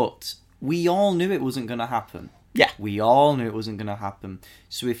 but we all knew it wasn't going to happen. Yeah. We all knew it wasn't going to happen.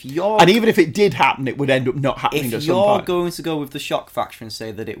 So if you're... And even if it did happen, it would end up not happening at some point. If you're going to go with the shock factor and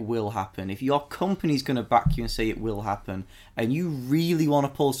say that it will happen, if your company's going to back you and say it will happen, and you really want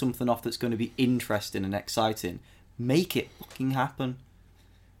to pull something off that's going to be interesting and exciting, make it fucking happen.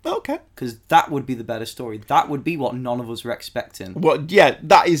 Okay. Because that would be the better story. That would be what none of us were expecting. Well, yeah,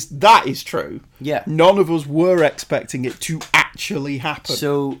 that is true. Yeah. None of us were expecting it to actually happen.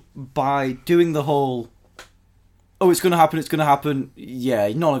 So by doing the whole, oh, it's going to happen, yeah,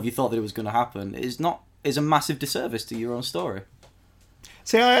 none of you thought that it was going to happen, is a massive disservice to your own story.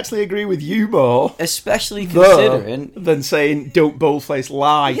 See, I actually agree with you more. Especially considering... Than saying, don't boldface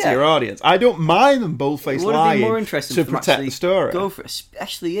lie to your audience. I don't mind them boldface lying more interesting to protect the story. Go for it,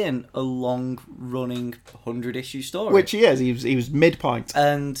 especially in a long-running 100-issue story. Which he is. He was midpoint.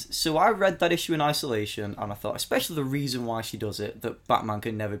 And so I read that issue in isolation, and I thought, especially the reason why she does it, that Batman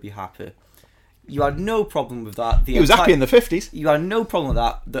can never be happy. You had no problem with that. He was happy in the 50s. You had no problem with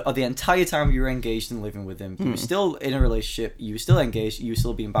that. The entire time you were engaged in living with him. You were still in a relationship. You were still engaged. You were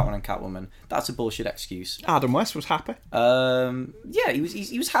still being Batman and Catwoman. That's a bullshit excuse. Adam West was happy. Yeah,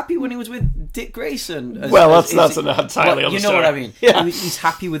 he was happy when he was with Dick Grayson. That's an entirely other You know story. what I mean? Yeah. He's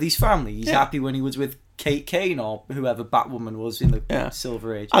happy with his family. He's happy when he was with Kate Kane or whoever Batwoman was in the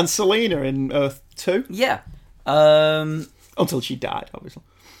Silver Age. And Selena in Earth 2. Yeah. Until she died, obviously.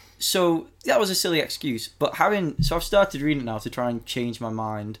 So that was a silly excuse, but I've started reading it now to try and change my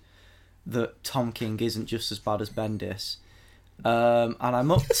mind that Tom King isn't just as bad as Bendis, and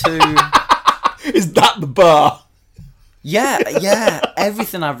I'm up to... Is that the bar? Yeah,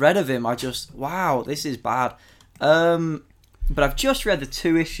 everything I've read of him, wow, this is bad. But I've just read the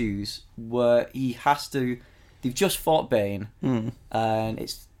 2 issues where they've just fought Bane, and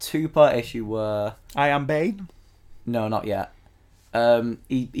it's 2-part issue where... I am Bane? No, not yet.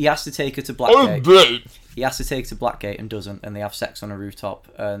 He has to take her to Blackgate. He has to take her to Blackgate and doesn't, and they have sex on a rooftop,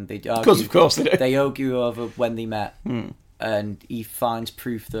 and they argue. Because of course they do. They argue over when they met, and he finds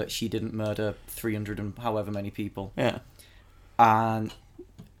proof that she didn't murder 300 and however many people. Yeah. And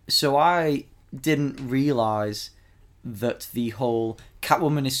so I didn't realise that the whole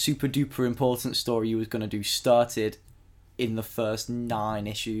Catwoman is super duper important story he was going to do started in the first 9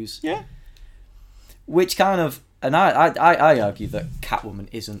 issues. Yeah. Which kind of... And I argue that Catwoman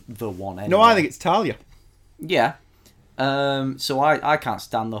isn't the one anyway. No, I think it's Talia. Yeah. So I can't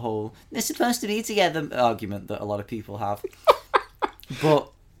stand the whole they're supposed to be together argument that a lot of people have. But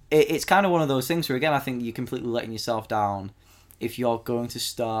it's kind of one of those things where, again, I think you're completely letting yourself down if you're going to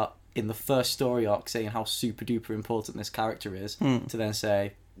start in the first story arc saying how super duper important this character is to then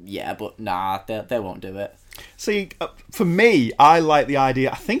say, yeah, but nah, they won't do it. See, for me, I like the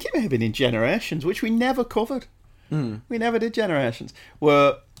idea, I think it may have been in Generations, which we never covered. We never did Generations,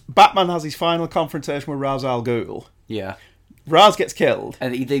 where Batman has his final confrontation with Ra's al Ghul. Yeah. Raz gets killed.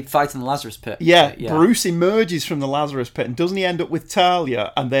 And they fight in the Lazarus Pit. Yeah, Bruce emerges from the Lazarus Pit, and doesn't he end up with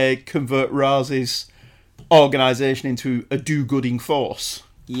Talia, and they convert Raz's organisation into a do-gooding force.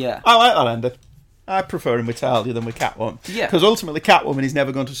 Yeah. I like that ending. I prefer him with Talia than with Catwoman. Yeah. Because ultimately Catwoman is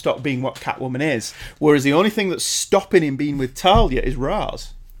never going to stop being what Catwoman is. Whereas the only thing that's stopping him being with Talia is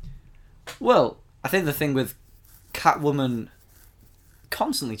Ra's. Well, I think the thing with Catwoman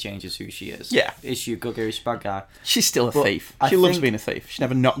constantly changes who she is. Yeah. Is she a good guy, is she a bad guy? She's still a But thief. I She loves think- being a thief. She's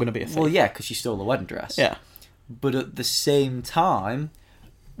never not going to be a thief. Well, yeah, because she stole the wedding dress. Yeah. But at the same time,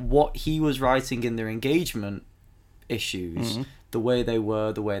 what he was writing in their engagement issues, the way they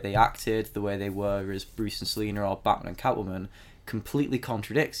were, the way they acted, the way they were as Bruce and Selina or Batman and Catwoman, completely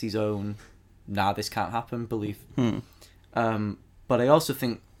contradicts his own, nah, this can't happen, belief. But I also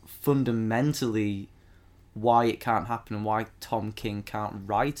think fundamentally why it can't happen and why Tom King can't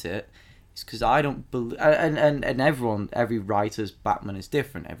write it is because I don't believe... And every writer's Batman is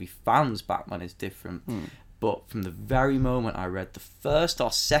different. Every fan's Batman is different. But from the very moment I read the first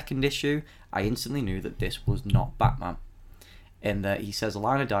or second issue, I instantly knew that this was not Batman. In that he says a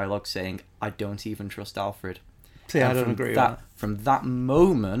line of dialogue saying, I don't even trust Alfred. See, I And don't from agree with that. that. From that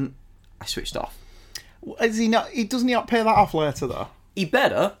moment, I switched off. Is he not? Doesn't he not pay that off later, though? He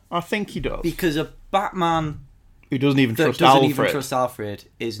better, I think he does. because a Batman Who doesn't even that trust doesn't Alfred. even trust Alfred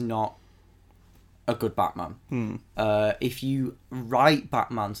is not a good Batman. If you write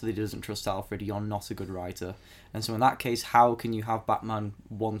Batman so that he doesn't trust Alfred, you're not a good writer. And so in that case, how can you have Batman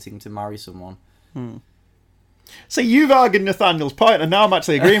wanting to marry someone? See, you've argued Nathaniel's point, and now I'm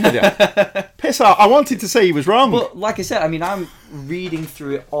actually agreeing with you. Piss off. I wanted to say he was wrong. But like I said, I mean, I'm reading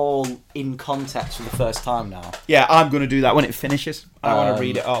through it all in context for the first time now. Yeah, I'm going to do that when it finishes. I want to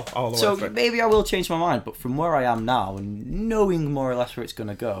read it all the way So through. maybe I will change my mind, but from where I am now and knowing more or less where it's going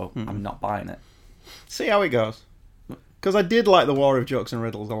to go, I'm not buying it. See how it goes. Because I did like the War of Jokes and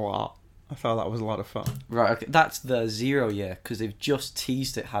Riddles a lot. I thought that was a lot of fun. Right, okay, that's the 0 year, because they've just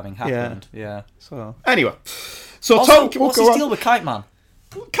teased it having happened. Yeah. So anyway, so Also, Tom, what's go his on. deal with Kite Man?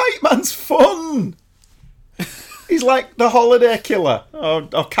 Kite Man's fun. He's like the holiday killer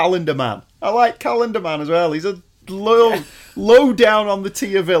or Calendar Man. I like Calendar Man as well. He's a low down on the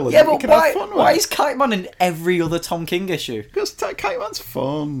tier villain. Yeah, that you but can have fun why with. is Kite Man in every other Tom King issue? Because Kite Man's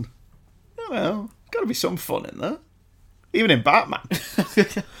fun. I don't know. Got to be some fun in there. Even in Batman.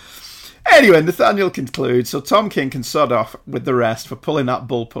 Anyway, Nathaniel concludes, so Tom King can sod off with the rest for pulling that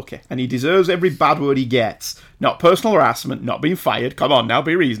bullpucky, and he deserves every bad word he gets. Not personal harassment, not being fired, come on now,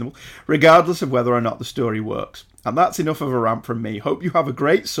 be reasonable, regardless of whether or not the story works. And that's enough of a rant from me. Hope you have a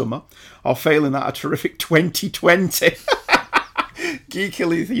great summer, or failing that, a terrific 2020.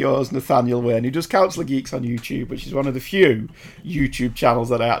 Geekily yours, Nathaniel Wayne, who does Council of Geeks on YouTube, which is one of the few YouTube channels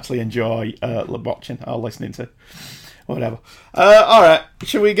that I actually enjoy watching or listening to. Whatever. Alright,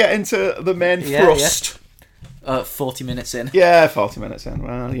 shall we get into the main thrust? 40 minutes in. Yeah, 40 minutes in.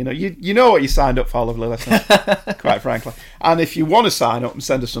 Well, you know what you signed up for, lovely listeners, quite frankly. And if you want to sign up and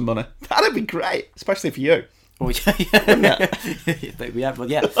send us some money, that'd be great, especially for you. Oh, yeah.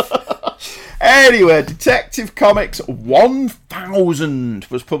 Yeah. Anyway, Detective Comics 1000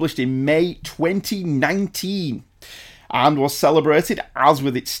 was published in May 2019 and was celebrated, as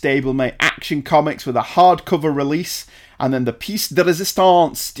with its stablemate Action Comics, with a hardcover release, and then the Piece de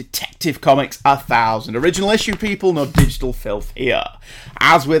Resistance, Detective Comics 1000. Original issue, people, no digital filth here.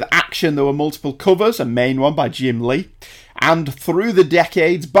 As with Action, there were multiple covers, a main one by Jim Lee, and Through the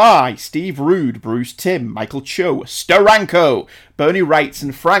Decades by Steve Rude, Bruce Timm, Michael Cho, Steranko, Bernie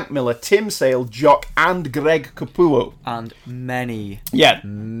Wrightson, Frank Miller, Tim Sale, Jock, and Greg Capullo. And many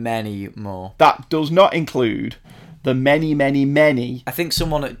more. That does not include the many. I think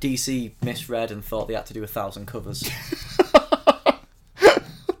someone at DC misread and thought they had to do 1,000 covers.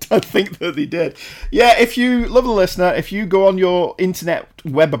 I think that they did. Yeah, if you, lovely listener, if you go on your internet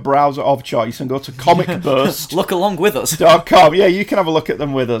web browser of choice and go to comicburst.com, Look along with us. yeah, you can have a look at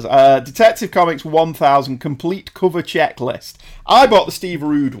them with us. Detective Comics 1000 complete cover checklist. I bought the Steve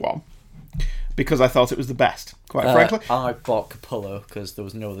Rude one because I thought it was the best, quite frankly. I bought Capullo because there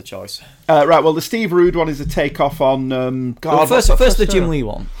was no other choice. Right, well, the Steve Rude one is a takeoff on... First the Jim Lee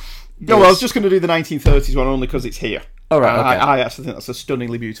one. No, well, I was just going to do the 1930s one only because it's here. Oh, right, okay. I actually think that's a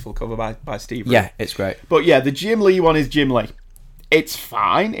stunningly beautiful cover by Steve Rude. Yeah, it's great. But yeah, the Jim Lee one is Jim Lee. It's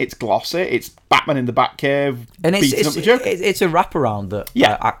fine, it's glossy, it's Batman in the Batcave And beating up the Joker. it's a wraparound that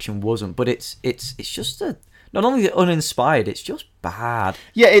Action wasn't, but it's just not only uninspired, it's just bad.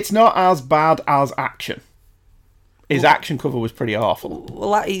 Yeah, it's not as bad as Action. His Action cover was pretty awful.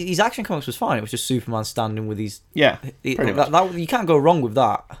 Well, his Action Comics was fine. It was just Superman standing with his... Yeah, pretty much. You can't go wrong with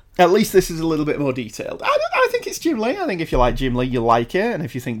that. At least this is a little bit more detailed. I think it's Jim Lee. I think if you like Jim Lee, you like it, and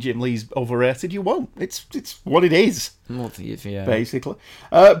if you think Jim Lee's overrated, you won't. It's what it is, Yeah. basically.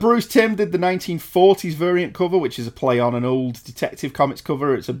 Bruce Timm did the 1940s variant cover, which is a play on an old Detective Comics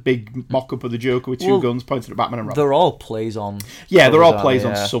cover. It's a big mock-up of the Joker with two guns pointed at Batman and Robin. They're all plays on. Yeah, they're all covers, plays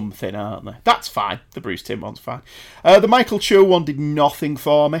aren't on they? something, aren't they? That's fine. The Bruce Timm one's fine. The Michael Cho one did nothing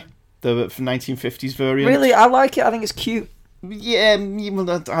for me. The 1950s variant. Really, I like it. I think it's cute. Yeah,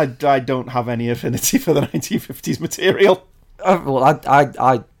 I don't have any affinity for the 1950s material. I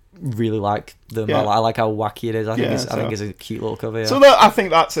really like them. Yeah. I like how wacky it is. I think Yeah, I think it's a cute little cover. Yeah. So I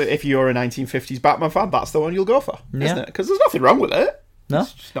think that's if you're a 1950s Batman fan, that's the one you'll go for, isn't it? Because there's nothing wrong with it. No?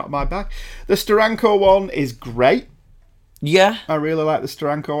 It's just not my bag. The Steranko one is great. Yeah. I really like the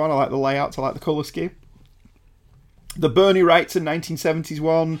Steranko one. I like the layouts. I like the colour scheme. The Bernie Wrightson 1970s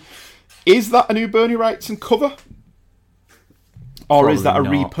one. Is that a new Bernie Wrightson cover? Or is that a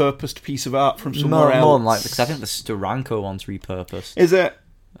Probably not. repurposed piece of art from somewhere else? More than likely, because I think the Steranko one's repurposed. Is it?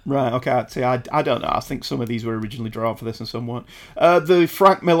 Right, okay. See, I don't know. I think some of these were originally drawn for this and some weren't. The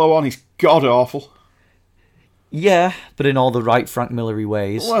Frank Miller one is god-awful. Yeah, but in all the right Frank Millery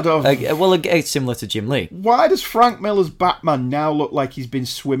ways. It's similar to Jim Lee. Why does Frank Miller's Batman now look like he's been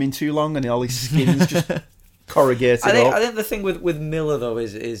swimming too long and all his skin's just corrugated up? I think the thing with Miller though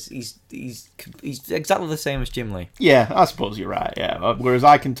is he's exactly the same as Jim Lee. Yeah, I suppose you're right, yeah. Whereas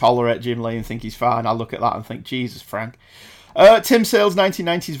I can tolerate Jim Lee and think he's fine, I look at that and think, Jesus, Frank. Tim Sale's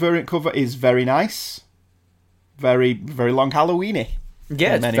 1990s variant cover is very nice. Very, very long Halloween-y.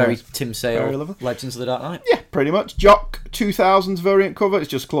 Yeah, it's many very ways. Tim Very Sale, lovely. Legends of the Dark Knight. Yeah, pretty much. Jock 2000's variant cover is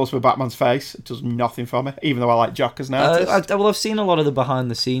just close with Batman's face. It does nothing for me, even though I like Jock as an artist. I've seen a lot of the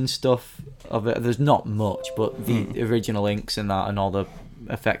behind-the-scenes stuff of it. There's not much, but the original inks and that and all the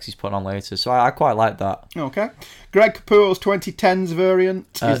effects he's put on later. So I quite like that. Okay. Greg Capullo's 2010's variant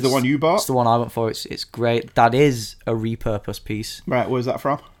is the one you bought. It's the one I went for. It's great. That is a repurposed piece. Right, where's that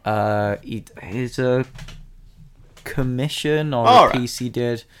from? It's a commission or Oh, a right. piece he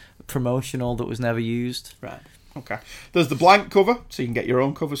did, promotional that was never used. Right. Okay. There's the blank cover, so you can get your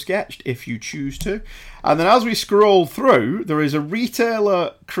own cover sketched if you choose to. And then as we scroll through, there is a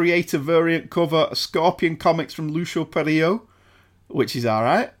retailer creator variant cover, Scorpion Comics from Lucio Perillo, which is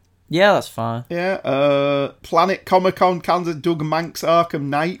alright. Yeah, that's fine. Yeah. Planet Comic Con Kansas Doug Manx Arkham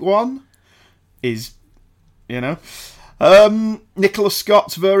Knight one is, Nicholas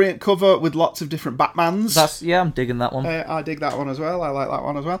Scott's variant cover with lots of different Batmans. I'm digging that one. I dig that one as well. I like that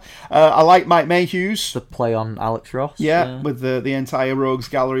one as well. I like Mike Mayhew's. The play on Alex Ross. Yeah, with the entire Rogues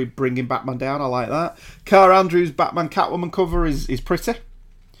Gallery bringing Batman down. I like that. Carl Andrews' Batman Catwoman cover is pretty.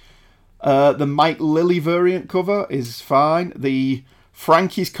 The Mike Lilly variant cover is fine. The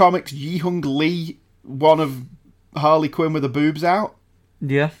Frankie's Comics Yi Hung Lee one of Harley Quinn with the boobs out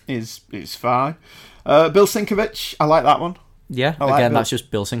Yeah. is fine. Bill Sienkiewicz, I like that one. Yeah. I like Again, Bill- that's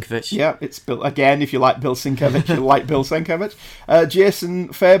just Bill Sienkiewicz. Yeah, it's Bill. Again, if you like Bill Sienkiewicz, you like Bill Sienkiewicz. Jason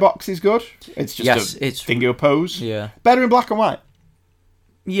Fairbox is good. It's just it's dingo pose. Yeah. Better in black and white.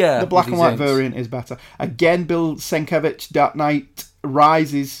 Yeah. The black with and white these inks. variant is better. Again, Bill Sienkiewicz, Dark Knight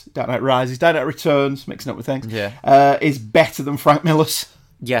Returns, mixing up with things, Yeah. is better than Frank Miller's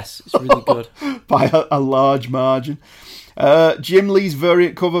Yes, it's really good. by a large margin. Jim Lee's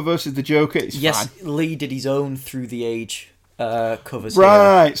variant cover versus the Joker is Yes, fine. Lee did his own through the age covers. Here.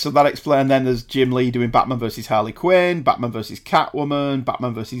 Right, so that explains then there's Jim Lee doing Batman versus Harley Quinn, Batman versus Catwoman,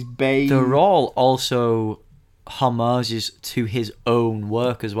 Batman versus Bane. They're all also homages to his own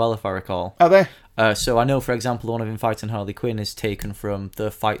work as well, if I recall. Are they? So I know, for example, one of him fighting Harley Quinn is taken from the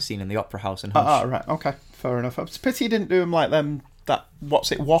fight scene in the Opera House in Hush. Right, okay, fair enough. It's a pity he didn't do them like them,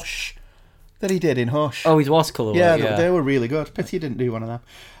 Wash that he did in Hush. Oh, his watercolour yeah, work, they were really good. Pity he didn't do one of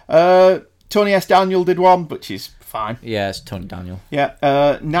them. Tony S. Daniel did one, which is fine. Yeah, it's Tony Daniel.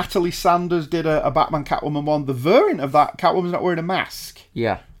 Yeah, Natalie Sanders did a Batman Catwoman one. The variant of that, Catwoman's not wearing a mask.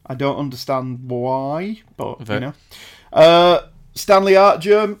 Yeah. I don't understand why, but, Stanley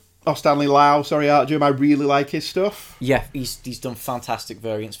Lau, I really like his stuff. Yeah, he's done fantastic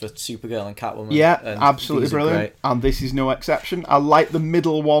variants for Supergirl and Catwoman. Yeah, and absolutely these are brilliant. great. And this is no exception. I like the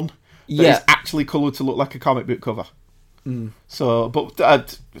middle one that is actually coloured to look like a comic book cover. So, but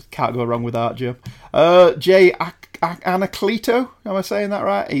can't go wrong with art, Jim. Jay Anacleto, am I saying that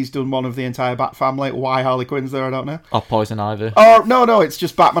right? He's done one of the entire Bat family. Why Harley Quinn's there, I don't know. Or Poison Ivy. Oh, no, it's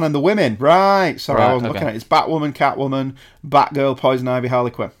just Batman and the women. Right, sorry, I Right, wasn't okay. looking at it. It's Batwoman, Catwoman, Batgirl, Poison Ivy,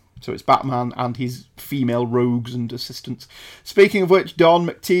 Harley Quinn. So it's Batman and his female rogues and assistants. Speaking of which, Dawn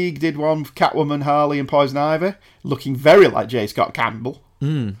McTeague did one for Catwoman, Harley and Poison Ivy, looking very like J. Scott Campbell.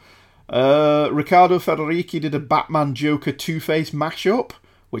 Riccardo Federici did a Batman Joker Two-Face mashup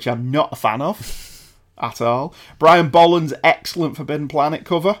which I'm not a fan of at all. Brian Bolland's excellent Forbidden Planet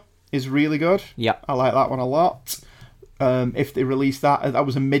cover is really good. Yeah. I like that one a lot. If they released that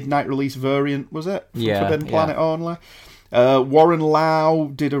was a midnight release variant, was it? From Forbidden Planet only. Warren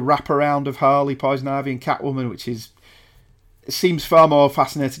Lau did a wraparound of Harley, Poison Ivy, and Catwoman, which seems far more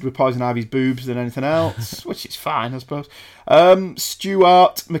fascinated with Poison Ivy's boobs than anything else, which is fine, I suppose.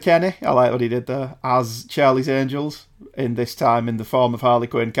 Stuart McKenney, I like what he did there, as Charlie's Angels, in this time in the form of Harley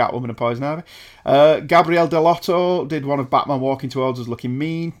Quinn, Catwoman, and Poison Ivy. Gabriel Delotto did one of Batman walking towards us looking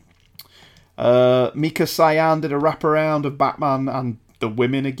mean. Mika Cyan did a wraparound of Batman and the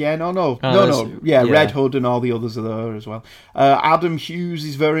women again. No. Red Hood and all the others are there as well. Adam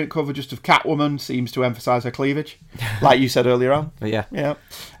Hughes' variant cover just of Catwoman seems to emphasise her cleavage, like you said earlier on. Yeah.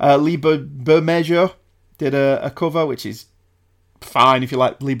 Lee Bermejo did a cover, which is fine if you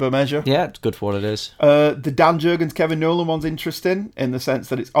like Lee Bermejo. Yeah, it's good for what it is. The Dan Jurgens Kevin Nolan one's interesting in the sense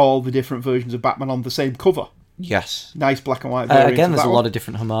that it's all the different versions of Batman on the same cover. Yes. Nice black and white variant. Again, there's a lot of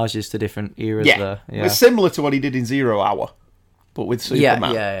different homages to different eras there. Yeah. It's similar to what he did in Zero Hour, but with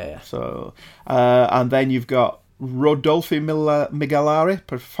Superman. Yeah. So, and then you've got Rodolfo Migallari.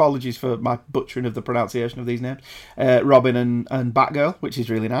 Apologies for my butchering of the pronunciation of these names. Robin and Batgirl, which is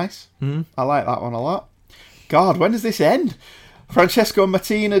really nice. Mm-hmm. I like that one a lot. God, when does this end? Francesco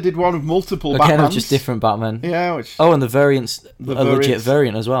Martina did one of multiple Batmans. Again, just different Batmen. Yeah, which... Oh, and the variants, legit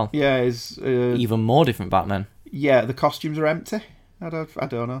variant as well. Yeah, is... even more different Batmen. Yeah, the costumes are empty. I don't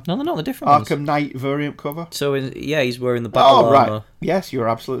know. No, they're not the different ones. Arkham Knight variant cover. So, he's wearing the battle armor. Right. Yes, you're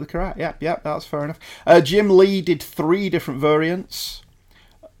absolutely correct. Yeah, that's fair enough. Jim Lee did 3 different variants.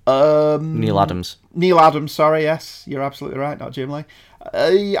 Neil Adams. Neil Adams, sorry, yes. You're absolutely right, not Jim Lee.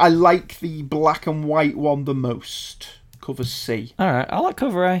 I like the black and white one the most. Cover C. Alright, I like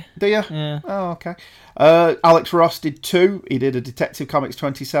cover A. Do you? Yeah. Oh, okay. Alex Ross did 2. He did a Detective Comics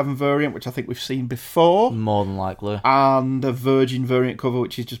 27 variant, which I think we've seen before. More than likely. And a Virgin variant cover,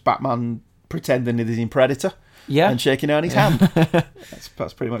 which is just Batman pretending that he's in Predator. Yeah. And shaking Ernie's hand.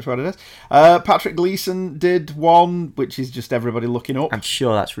 That's pretty much what it is. Patrick Gleason did one, which is just everybody looking up. I'm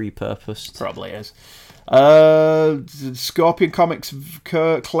sure that's repurposed. Probably is. Scorpion Comics,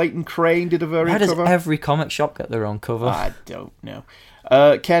 Clayton Crane did a variant cover. Why does every comic shop get their own cover? I don't know.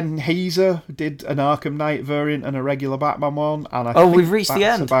 Ken Hazer did an Arkham Knight variant and a regular Batman one. And I think we've reached the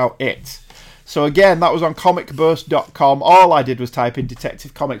end. That's about it. So again, that was on comicburst.com. All I did was type in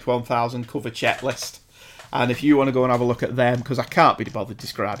Detective Comics 1000 cover checklist. And if you want to go and have a look at them, because I can't be bothered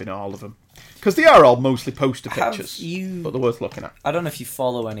describing all of them. Because they are all mostly poster pictures, but they're worth looking at. I don't know if you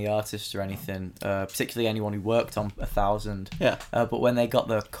follow any artists or anything, particularly anyone who worked on 1000. Yeah. But when they got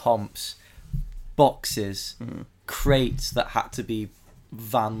their comps, boxes, crates that had to be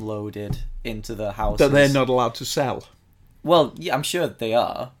van loaded into their houses. That they're not allowed to sell. Well, yeah, I'm sure they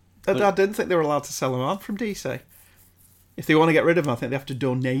are. I didn't think they were allowed to sell them on from DC. If they want to get rid of them, I think they have to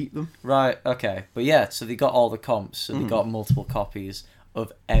donate them. Right, okay. But yeah, so they got all the comps, so they got multiple copies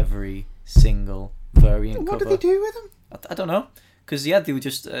of every single variant What cover. do they do with them? I don't know. Because, yeah, they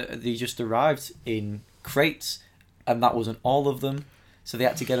just arrived in crates, and that wasn't all of them. So they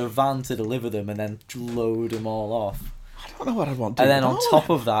had to get a van to deliver them and then load them all off. I don't know what I'd want to do. And then on top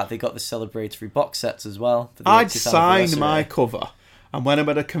of that, they got the celebratory box sets as well. I'd sign my cover, and when I'm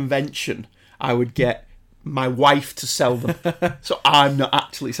at a convention, I would get my wife to sell them. So I'm not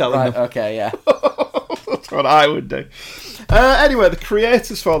actually selling them. Okay, yeah. That's what I would do. Anyway, the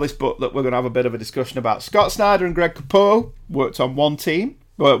creators for this book that we're going to have a bit of a discussion about. Scott Snyder and Greg Capullo worked on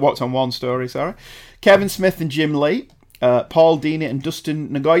one story, sorry. Kevin Smith and Jim Lee. Paul Dini and Dustin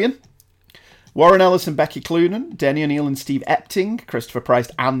Nguyen. Warren Ellis and Becky Cloonan. Denny O'Neil and Steve Epting. Christopher Price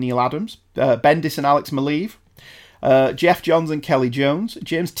and Neil Adams. Bendis and Alex Maleev. Jeff Johns and Kelly Jones.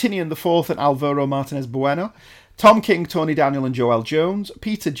 James Tinian IV and Alvaro Martinez Bueno. Tom King, Tony Daniel and Joel Jones.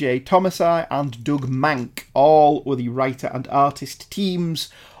 Peter J. Tomasai and Doug Mank. All were the writer and artist teams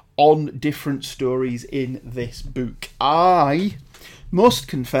on different stories in this book. I must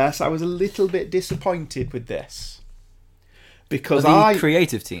confess I was a little bit disappointed with this. Because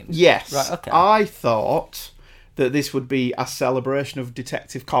creative teams? Yes. Right, okay. I thought that this would be a celebration of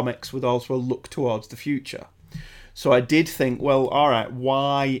Detective Comics with also a look towards the future. So I did think, well, all right,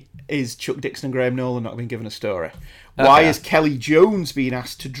 why is Chuck Dixon and Graham Nolan not being given a story? Why is Kelly Jones being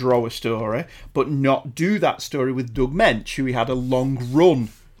asked to draw a story, but not do that story with Doug Mensch, who he had a long run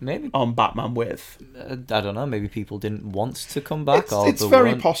on Batman with? I don't know, maybe people didn't want to come back. It's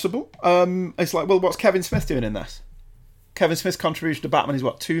very possible. It's like, well, what's Kevin Smith doing in this? Kevin Smith's contribution to Batman is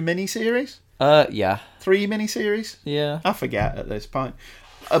what, 2 miniseries? Yeah. 3 miniseries? Yeah. I forget at this point.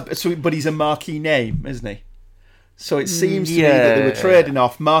 But he's a marquee name, isn't he? So it seems to me that they were trading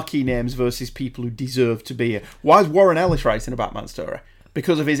off marquee names versus people who deserve to be here. Why is Warren Ellis writing a Batman story?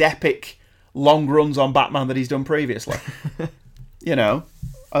 Because of his epic long runs on Batman that he's done previously. You know?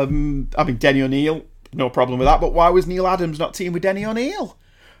 I mean, Denny O'Neil, no problem with that, but why was Neil Adams not teamed with Denny O'Neil?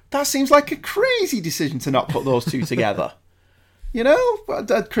 That seems like a crazy decision to not put those two together. You know?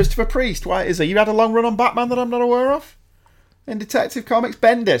 Christopher Priest, why is there? You had a long run on Batman that I'm not aware of? In Detective Comics?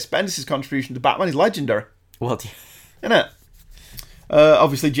 Bendis' contribution to Batman is legendary. What? Isn't it?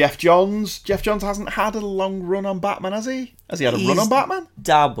 Obviously, Jeff Johns. Jeff Johns hasn't had a long run on Batman, has he? Has he had a run on Batman?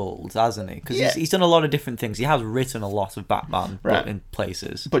 Dabbled, hasn't he? Because he's done a lot of different things. He has written a lot of Batman in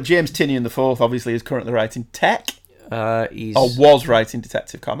places. But James Tynion IV, obviously, is currently writing Tech. Or He's was writing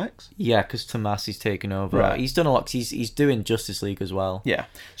Detective Comics. Yeah, because Tomasi's taken over. Right. He's done a lot. 'Cause he's doing Justice League as well. Yeah.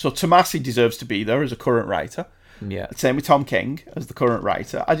 So Tomasi deserves to be there as a current writer. Yeah. Same with Tom King as the current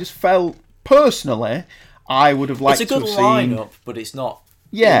writer. I just felt, personally, I would have liked It's a good to have seen... lineup, but it's not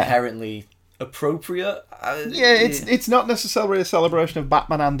Yeah. inherently appropriate. Yeah, it's not necessarily a celebration of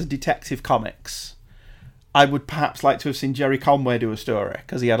Batman and Detective Comics. I would perhaps like to have seen Jerry Conway do a story,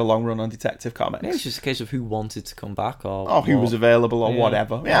 because he had a long run on Detective Comics. Maybe it's just a case of who wanted to come back or who what. was available or Yeah.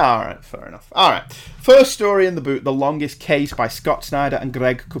 whatever. Yeah, alright, fair enough. Alright, first story in the boot, The Longest Case by Scott Snyder and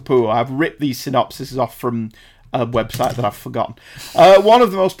Greg Capullo. I've ripped these synopses off from a website that I've forgotten. One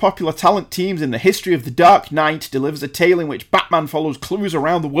of the most popular talent teams in the history of The Dark Knight delivers a tale in which Batman follows clues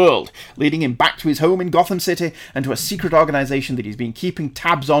around the world, leading him back to his home in Gotham City and to a secret organisation that he's been keeping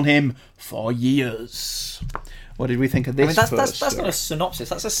tabs on him for years. What did we think of this? That's not a synopsis.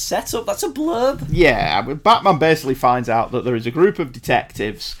 That's a setup. That's a blurb. Yeah, Batman basically finds out that there is a group of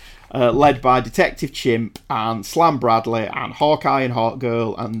detectives led by Detective Chimp and Slam Bradley and Hawkeye and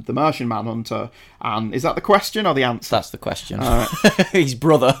Hawkgirl and the Martian Manhunter. And is that the question or the answer? That's the question. His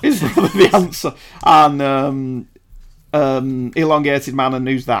brother. His brother, the answer. And Elongated Man, and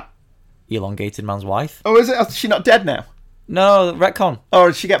who's that? Elongated Man's wife. Oh, is it? Is she not dead now? No, retcon. Or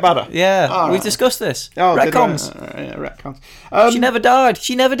did she get better? Yeah, Oh, we've discussed this. Oh, Retcons. Yeah, retcons. She never died.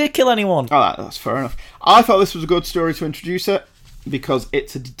 She never did kill anyone. Oh, that's fair enough. I thought this was a good story to introduce it because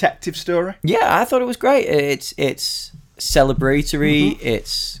it's a detective story. Yeah, I thought it was great. It's celebratory. Mm-hmm.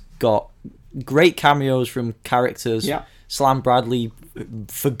 It's got great cameos from characters. Yeah. Slam Bradley,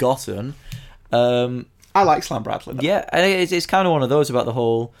 forgotten. I like Slam Bradley, though. Yeah, and it's kind of one of those about the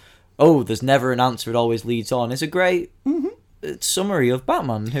whole, there's never an answer, it always leads on. It's a great summary of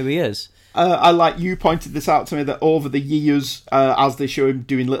Batman, who he is. I like you pointed this out to me, that over the years, as they show him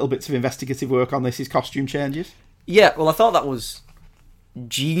doing little bits of investigative work on this, his costume changes. Yeah, well, I thought that was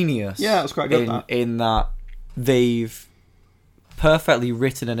genius. Yeah, that was quite good, in that they've perfectly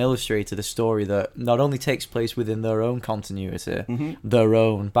written and illustrated a story that not only takes place within their own continuity, their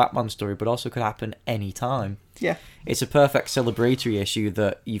own Batman story, but also could happen any time. Yeah. It's a perfect celebratory issue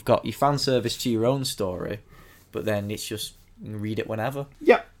that you've got your fan service to your own story, but then it's just read it whenever.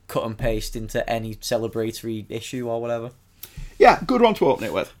 Yeah. Cut and paste into any celebratory issue or whatever. Yeah, good one to open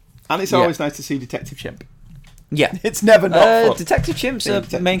it with. And it's always nice to see Detective Chimp. Yeah. It's never not fun. Detective Chimp's Yeah, the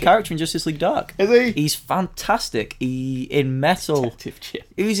Detective main Chimp. character in Justice League Dark. Is he? He's fantastic. In Metal... Detective Chimp.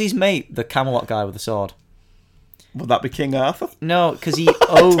 Who's his mate? The Camelot guy with the sword. Would that be King Arthur? No, because he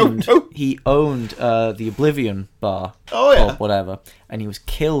don't know. owned the Oblivion bar. Oh, yeah. Or whatever. And he was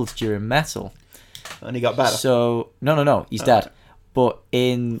killed during Metal. And he got better. So, no, he's dead. Right. But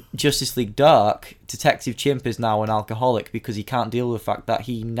in Justice League Dark, Detective Chimp is now an alcoholic because he can't deal with the fact that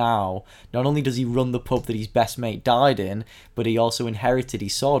he now, not only does he run the pub that his best mate died in, but he also inherited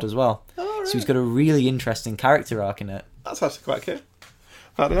his sword as well. Oh, right. So he's got a really interesting character arc in it. That's actually quite cool.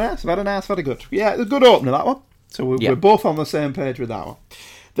 Very nice, very good. Yeah, it's a good opener, that one. So we're both on the same page with that one.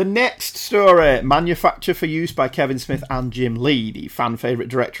 The next story, Manufacture for Use by Kevin Smith and Jim Lee, the fan favourite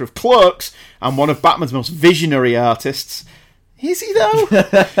director of Clerks and one of Batman's most visionary artists. Is he, though?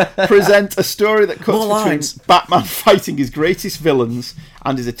 Present a story that cuts between Batman fighting his greatest villains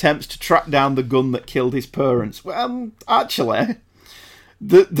and his attempts to track down the gun that killed his parents. Well, actually,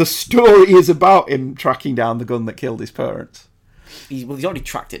 the story is about him tracking down the gun that killed his parents. He's already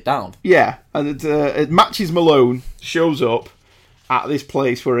tracked it down. Yeah, and it matches Malone, shows up at this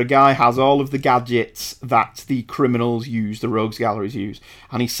place where a guy has all of the gadgets that the criminals use, the rogues galleries use,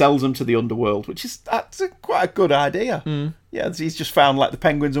 and he sells them to the underworld, that's quite a good idea. Yeah, he's just found like the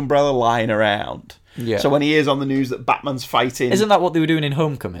Penguin's umbrella lying around. Yeah. So when he hears on the news that Batman's fighting, Isn't that what they were doing in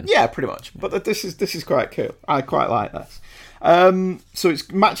Homecoming? yeah, pretty much. But this is quite cool. I quite like this. So it's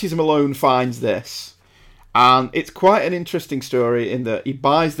Matches Malone finds this, And it's quite an interesting story in that he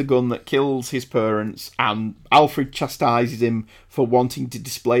buys the gun that kills his parents, and Alfred chastises him for wanting to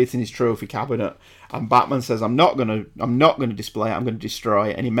display it in his trophy cabinet. And Batman says, "I'm not gonna display it. I'm going to destroy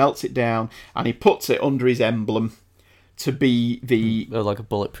it." And he melts it down, and he puts it under his emblem to be like a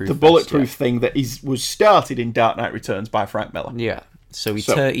bulletproof. The bulletproof thing that was started in Dark Knight Returns by Frank Miller. Yeah. So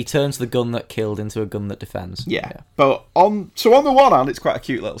he turns the gun that killed into a gun that defends. Yeah. But on the one hand, it's quite a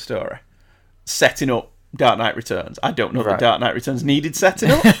cute little story, setting up Dark Knight Returns. I don't know that Dark Knight Returns needed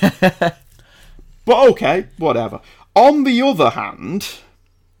setting up. But okay, whatever. On the other hand,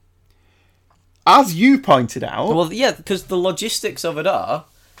 as you pointed out... Well, yeah, because the logistics of it are,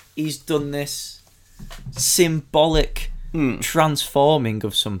 he's done this symbolic transforming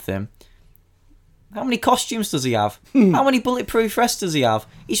of something. How many costumes does he have? How many bulletproof vests does he have?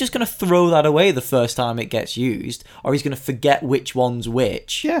 He's just going to throw that away the first time it gets used, or he's going to forget which one's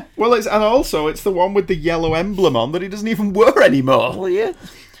which. Yeah, well, it's the one with the yellow emblem on that he doesn't even wear anymore. Well, yeah.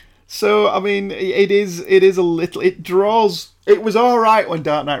 So, I mean, it is a little... It draws... It was alright when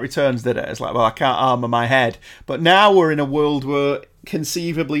Dark Knight Returns did it. It's like, well, I can't armour my head. But now we're in a world where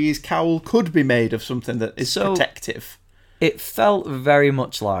conceivably his cowl could be made of something that is protective. It felt very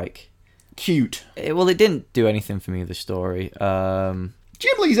much like... Cute. It didn't do anything for me, the story. Jim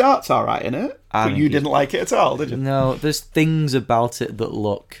Lee's art's alright in it, but you didn't like it at all, did you? No, there's things about it that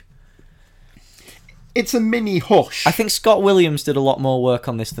look... It's a mini Hush. I think Scott Williams did a lot more work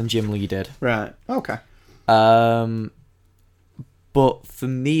on this than Jim Lee did. Right, okay. But for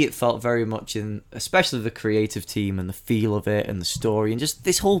me, it felt very much in, especially the creative team and the feel of it and the story and just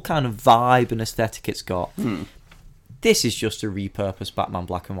this whole kind of vibe and aesthetic it's got. This is just a repurposed Batman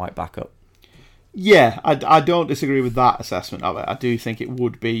Black and White backup. Yeah, I don't disagree with that assessment of it. I do think it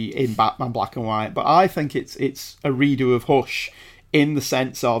would be in Batman Black and White, but I think it's a redo of Hush in the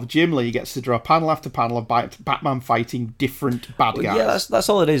sense of Jim Lee gets to draw panel after panel of Batman fighting different bad guys. Yeah, that's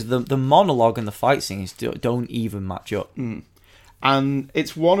all it is. The monologue and the fight scenes don't even match up. And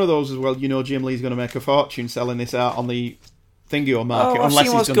it's one of those as well, Jim Lee's going to make a fortune selling this out on the Thingio market, unless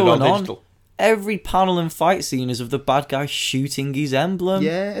he's going to go digital. Every panel and fight scene is of the bad guy shooting his emblem.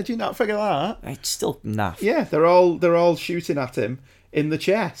 Yeah, did you not figure that? It's still naff. Yeah, they're all shooting at him in the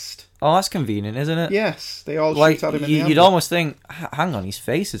chest. Oh, that's convenient, isn't it? Yes, they all shoot at him in the emblem. You'd almost think, hang on, his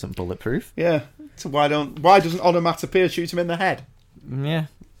face isn't bulletproof. Yeah, so why doesn't Onomatopoeia shoot him in the head? Yeah.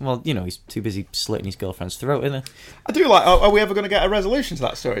 Well, he's too busy slitting his girlfriend's throat, isn't he? I do like... Are we ever going to get a resolution to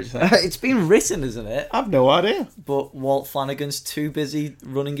that story, do you think? It's been written, isn't it? I've no idea. But Walt Flanagan's too busy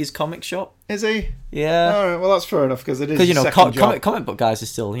running his comic shop. Is he? Yeah. All right, well, that's fair enough, because it is his second job. Comic book guys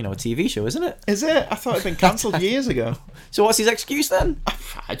is still, a TV show, isn't it? Is it? I thought it had been cancelled years ago. So what's his excuse, then?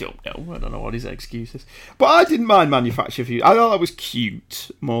 I don't know. I don't know what his excuse is. But I didn't mind Manufacture for You. I thought that was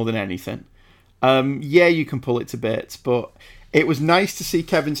cute, more than anything. Yeah, you can pull it to bits, but... It was nice to see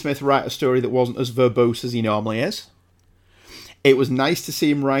Kevin Smith write a story that wasn't as verbose as he normally is. It was nice to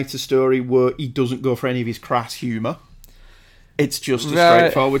see him write a story where he doesn't go for any of his crass humour. It's just a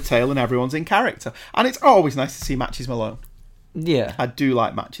straightforward tale and everyone's in character. And it's always nice to see Matches Malone. Yeah. I do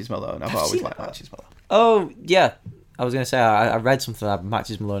like Matches Malone. I've always liked Matches Malone. Oh, yeah. I was going to say, I read something about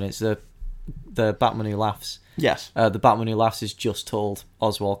Matches Malone. It's the Batman Who Laughs. Yes. The Batman Who Laughs has just told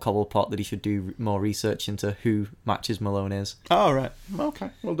Oswald Cobblepot that he should do more research into who Matches Malone is. Oh, right. Okay.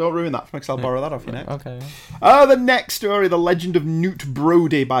 Well, don't ruin that for me, because I'll borrow that off you next. Okay. The next story, The Legend of Newt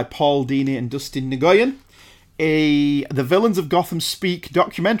Brody by Paul Dini and Dustin Nguyen. The Villains of Gotham Speak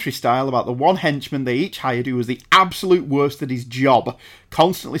documentary style about the one henchman they each hired who was the absolute worst at his job,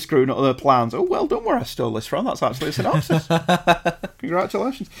 constantly screwing up their plans. Oh, well done where I stole this from. That's actually a synopsis.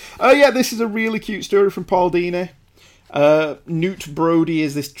 Congratulations. Yeah, this is a really cute story from Paul Dini. Newt Brody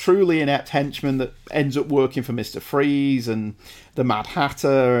is this truly inept henchman that ends up working for Mr. Freeze and the Mad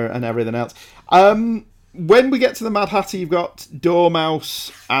Hatter and everything else. When we get to the Mad Hatter, you've got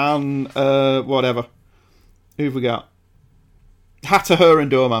Dormouse and whatever. Who've we got? Hatter, her,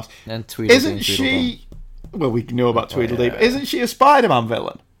 and Dormouse. And Tweedledee. Isn't she... Well, we know about Tweedledee, but isn't she a Spider-Man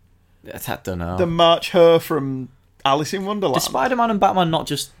villain? I don't know. The March Her from Alice in Wonderland. Do Spider-Man and Batman not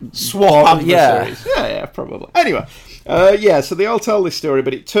just... swap adversaries? Yeah, probably. Anyway, so they all tell this story,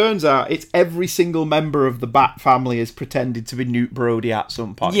 but it turns out it's every single member of the Bat family is pretended to be Newt Brody at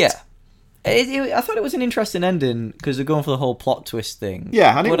some point. Yeah. I thought it was an interesting ending because they're going for the whole plot twist thing.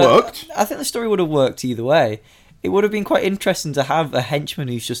 Yeah, and it worked. I think the story would have worked either way. It would have been quite interesting to have a henchman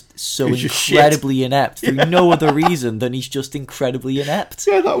who's just incredibly inept for no other reason than he's just incredibly inept.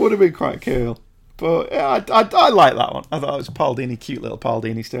 Yeah, that would have been quite cool. But yeah, I like that one. I thought it was a Paul Dini, cute little Paul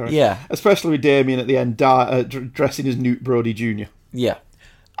Dini story. Yeah. Especially with Damien at the end dressing as Newt Brody Jr. Yeah.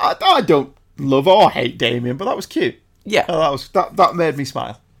 I don't love or hate Damien, but that was cute. Yeah. That made me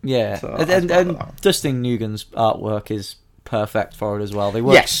smile. Yeah, So and that one. Dustin Nguyen's artwork is perfect for it as well. They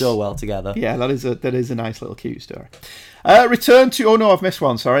work so well together. Yeah, that is a nice little cute story. Return to... Oh, no, I've missed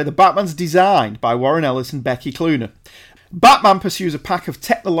one, sorry. The Batman's designed by Warren Ellis and Becky Cloonan. Batman pursues a pack of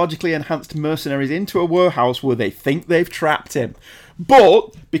technologically enhanced mercenaries into a warehouse where they think they've trapped him.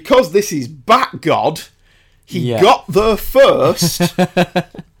 But, because this is Batgod, he got there first,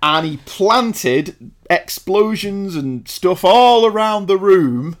 and he planted explosions and stuff all around the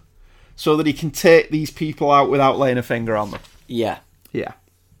room so that he can take these people out without laying a finger on them. Yeah. Yeah.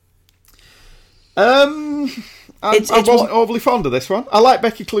 I wasn't overly fond of this one. I like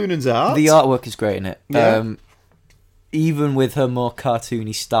Becky Cloonan's art. The artwork is great in it. Yeah. Even with her more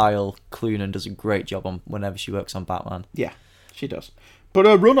cartoony style, Cloonan does a great job on whenever she works on Batman. Yeah, she does. But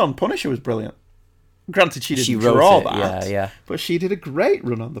her run on Punisher was brilliant. Granted, she didn't wrote draw it, that. yeah. But she did a great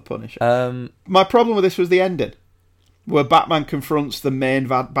run on the Punisher. My problem with this was the ending, where Batman confronts the main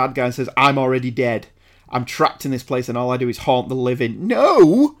bad guy and says, "I'm already dead. I'm trapped in this place and all I do is haunt the living."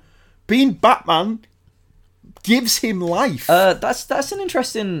 No! Being Batman gives him life. That's an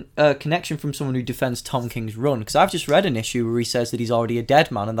interesting connection from someone who defends Tom King's run, because I've just read an issue where he says that he's already a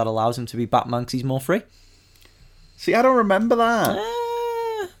dead man and that allows him to be Batman because he's more free. See, I don't remember that.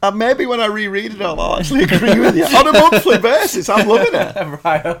 And maybe when I reread it, I'll actually agree with you. On a monthly basis, I'm loving it.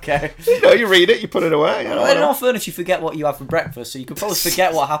 Right, okay. You read it, you put it away. In all fairness, you forget what you have for breakfast, so you could probably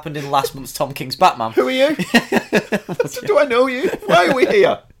forget what happened in last month's Tom King's Batman. Who are you? Do I know you? Why are we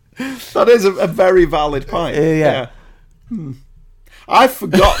here? That is a very valid point. Yeah. I've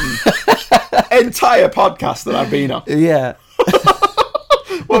forgotten entire podcasts that I've been on. Yeah.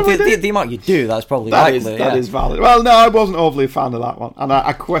 Well, the amount you do, that's probably likely. That is valid. Well, no, I wasn't overly a fan of that one. And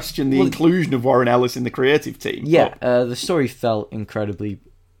I question the inclusion of Warren Ellis in the creative team. Yeah, the story felt incredibly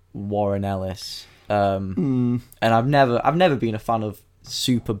Warren Ellis. And I've never been a fan of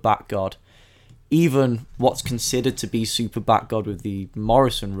Super Batgod. Even what's considered to be Super Batgod with the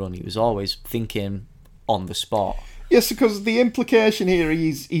Morrison run, he was always thinking on the spot. Yes, because the implication here,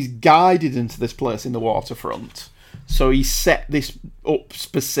 he's guided into this place in the waterfront. So he set this up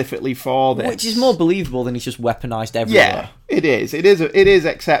specifically for this. Which is more believable than he's just weaponised everywhere. Yeah, it is. It is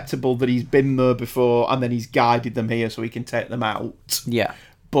acceptable that he's been there before and then he's guided them here so he can take them out. Yeah.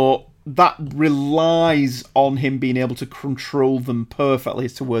 But that relies on him being able to control them perfectly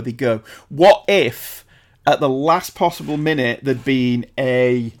as to where they go. What if, at the last possible minute, there'd been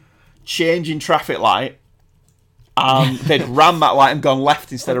a change in traffic light and they'd ran that light and gone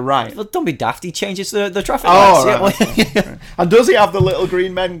left instead of right? Well, don't be daft, he changes the traffic lights. Right. And does he have the little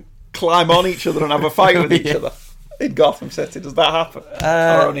green men climb on each other and have a fight with each other? In Gotham City, does that happen?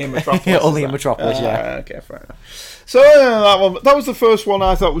 Or only in Metropolis? Only in Metropolis, yeah. Okay, fair enough. So that was the first one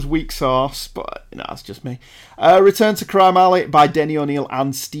I thought was weak sauce, but that's just me. Return to Crime Alley by Denny O'Neil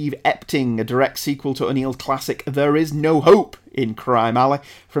and Steve Epting, a direct sequel to O'Neill's classic There Is No Hope in Crime Alley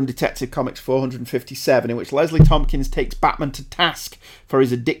from Detective Comics 457, in which Leslie Tompkins takes Batman to task for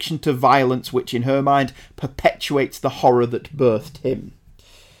his addiction to violence, which in her mind perpetuates the horror that birthed him.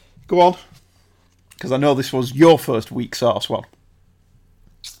 Go on. Because I know this was your first weak sauce one.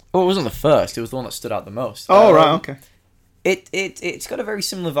 Well, it wasn't the first. It was the one that stood out the most. Oh, right, okay. It's got a very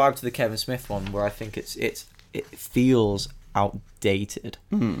similar vibe to the Kevin Smith one, where I think it feels outdated.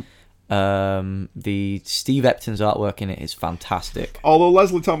 The Steve Epton's artwork in it is fantastic. Although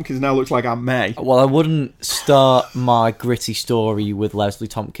Leslie Tompkins now looks like Aunt May. Well, I wouldn't start my gritty story with Leslie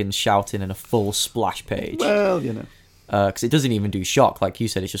Tompkins shouting in a full splash page. Well, because it doesn't even do shock, like you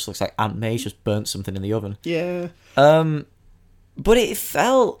said. It just looks like Aunt May's just burnt something in the oven. Yeah. But it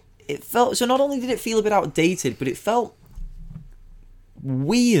felt. So not only did it feel a bit outdated, but it felt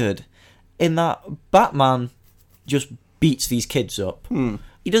weird in that Batman just beats these kids up.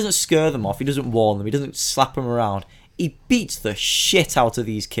 He doesn't scare them off. He doesn't warn them. He doesn't slap them around. He beats the shit out of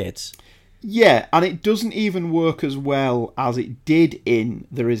these kids. Yeah, and it doesn't even work as well as it did in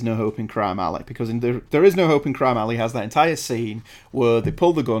There Is No Hope in Crime Alley, because in There Is No Hope in Crime Alley has that entire scene where they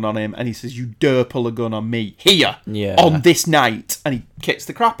pull the gun on him and he says, "You dare pull a gun on me here on this night," and he kicks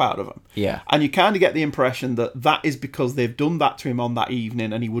the crap out of him. Yeah. And you kind of get the impression that is because they've done that to him on that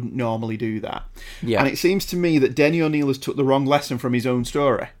evening and he wouldn't normally do that. Yeah. And it seems to me that Denny O'Neil has took the wrong lesson from his own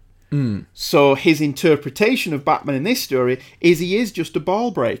story. So his interpretation of Batman in this story is he is just a ball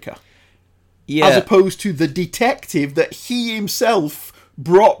breaker. Yeah. As opposed to the detective that he himself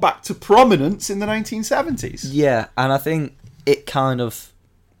brought back to prominence in the 1970s. Yeah, and I think it kind of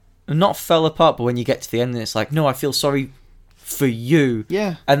not fell apart, but when you get to the end and it's like, no, I feel sorry for you.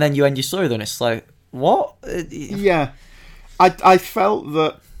 Yeah. And then you end your story, then it's like, what? Yeah. I felt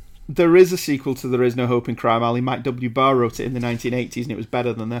that there is a sequel to There Is No Hope in Crime Alley. Mike W. Barr wrote it in the 1980s, and it was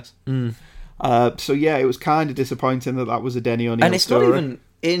better than this. So yeah, it was kind of disappointing that was a Denny O'Neil And it's story. not even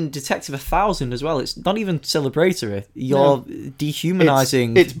in Detective 1000 as well. It's not even celebratory. You're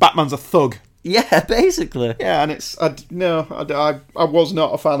dehumanizing. It's Batman's a thug. Yeah, basically. Yeah, and I was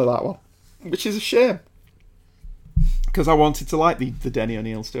not a fan of that one, which is a shame because I wanted to like the Denny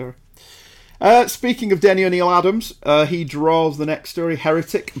O'Neil story. Speaking of Denny O'Neil Adams, he draws the next story,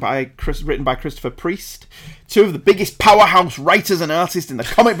 Heretic, written by Christopher Priest. Two of the biggest powerhouse writers and artists in the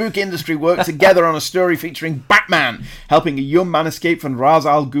comic book industry work together on a story featuring Batman, helping a young man escape from Ra's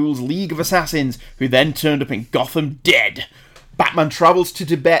al Ghul's League of Assassins, who then turned up in Gotham dead. Batman travels to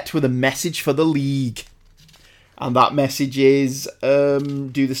Tibet with a message for the League. And that message is, do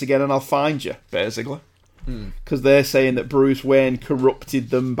this again and I'll find you, basically. Because they're saying that Bruce Wayne corrupted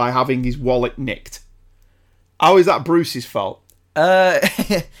them by having his wallet nicked. How is that Bruce's fault?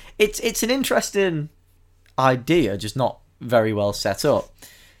 It's an interesting idea, just not very well set up.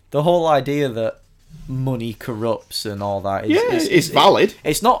 The whole idea that money corrupts and all that is valid.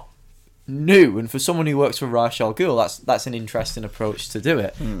 It's not new, and for someone who works for Ra's al Ghul, that's an interesting approach to do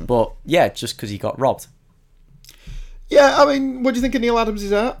it. But yeah, just because he got robbed. Yeah, I mean, what do you think of Neil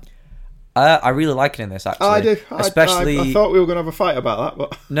Adams' art? I really like it in this, actually. I do. Especially, I thought we were going to have a fight about that,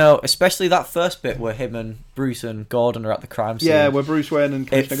 but no, especially that first bit where him and Bruce and Gordon are at the crime scene. Yeah, where Bruce Wayne and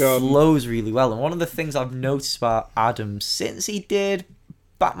Commissioner Gordon. It flows really well, and one of the things I've noticed about Adams since he did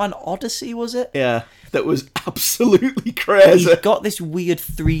Batman Odyssey, was it? Yeah, that was absolutely crazy. He's got this weird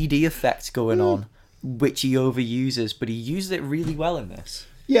 3D effect going on, which he overuses, but he uses it really well in this.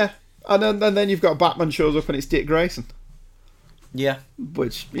 Yeah, and then you've got Batman shows up and it's Dick Grayson. Yeah.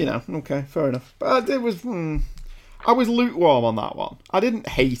 Which, okay, fair enough. But it was, I was lukewarm on that one. I didn't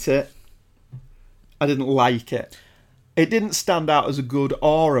hate it. I didn't like it. It didn't stand out as a good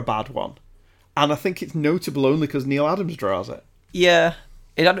or a bad one. And I think it's notable only because Neil Adams draws it. Yeah.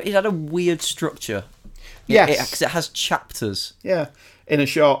 It had a weird structure. Yes. Because it has chapters. Yeah. In a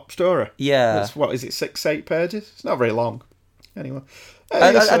short story. Yeah. It's, what is it, 6-8 pages? It's not very long. Anyway.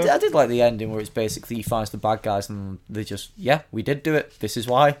 I did like the ending where it's basically he finds the bad guys and they just, we did do it. This is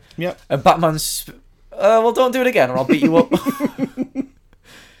why. Yeah. And Batman's, well, don't do it again or I'll beat you up.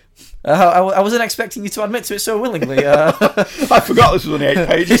 I wasn't expecting you to admit to it so willingly. I forgot this was only 8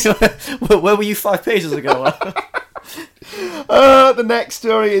 pages. Where were you 5 pages ago? The next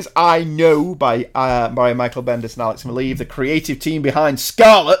story is I Know by Michael Bendis and Alex Maleev, the creative team behind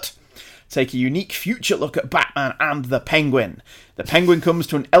Scarlet. Take a unique future look at Batman and the Penguin. The Penguin comes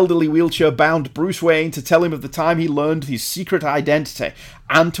to an elderly wheelchair-bound Bruce Wayne to tell him of the time he learned his secret identity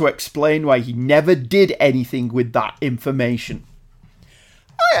and to explain why he never did anything with that information.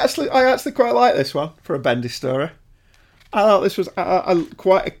 I actually quite like this one for a Bendis story. I thought this was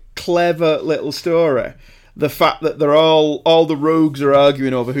quite a clever little story. The fact that they're all the rogues are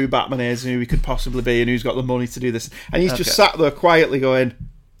arguing over who Batman is and who he could possibly be and who's got the money to do this. And he's just sat there quietly going,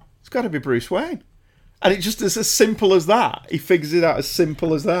 it's got to be Bruce Wayne. And it just is as simple as that. He figures it out as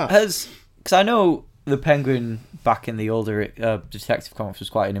simple as that. Because I know the Penguin back in the older Detective Comics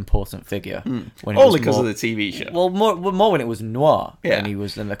was quite an important figure. Only because of the TV show. Well, more when it was noir. Yeah. When he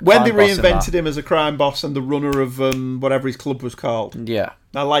was in the when they reinvented him as a crime boss and the runner of whatever his club was called. Yeah.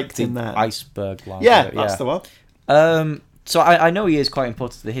 I liked him there. Iceberg line. Yeah, that's the one. So I know he is quite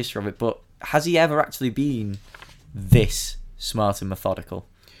important to the history of it, but has he ever actually been this smart and methodical?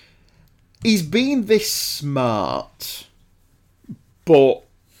 He's been this smart, but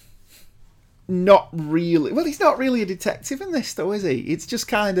not really. Well, he's not really a detective in this, though, is he? It's just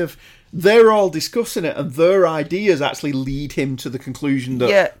kind of, they're all discussing it, and their ideas actually lead him to the conclusion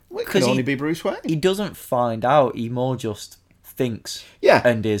that it can only be Bruce Wayne. He doesn't find out, he more just thinks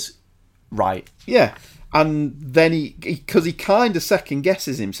and is right. Yeah, and then because he kind of second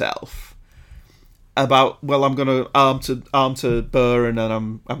guesses himself about, well, I'm gonna arm to Burr and then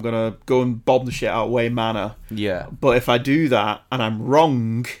I'm gonna go and bomb the shit out of Wayne Manor. Yeah. But if I do that and I'm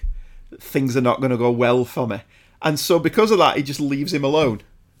wrong, things are not gonna go well for me. And so because of that, he just leaves him alone.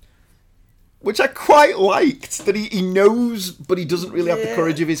 Which I quite liked, that he knows, but he doesn't really have the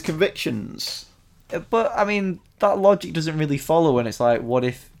courage of his convictions. But I mean, that logic doesn't really follow when it's like, what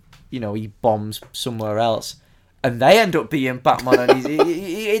if, he bombs somewhere else? And they end up being Batman, and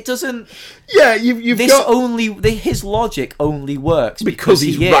it doesn't. Yeah, you've got his logic only works because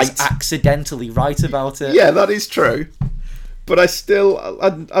he's right. Accidentally right about it. Yeah, that is true. But I still,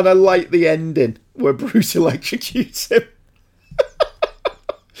 and I like the ending where Bruce electrocutes him.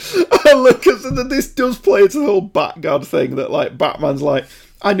 And look, this does play into the whole Bat God thing that like Batman's like,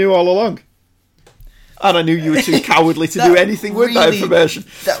 I knew all along. And I knew you were too cowardly to do anything with that information.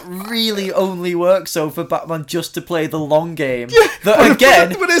 That really only works so for Batman just to play the long game. but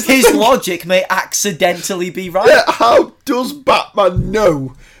here's the his thing. logic may accidentally be right. Yeah, how does Batman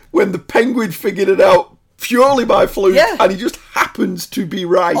know when the Penguin figured it out purely by fluke and he just happens to be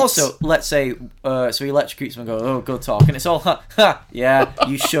right? Also, let's say, so he electrocutes him and goes, oh, go talk. And it's all, yeah,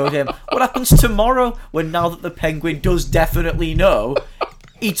 you showed him. What happens tomorrow when now that the Penguin does definitely know,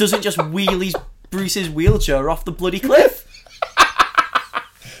 he doesn't just wheel Bruce's wheelchair off the bloody cliff?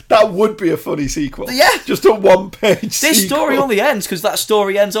 That would be a funny sequel. Yeah. Just a one-page This sequel. story only ends because that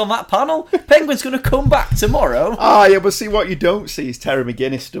story ends on that panel. Penguin's going to come back tomorrow. Yeah, but see, what you don't see is Terry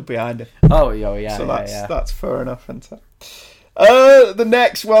McGinnis stood behind him. Oh, yeah, So yeah. that's fair enough, isn't it? The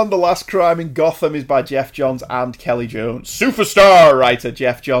next one, The Last Crime in Gotham, is by Jeff Johns and Kelly Jones. Superstar writer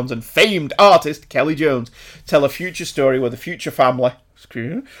Jeff Johns and famed artist Kelly Jones tell a future story where the future family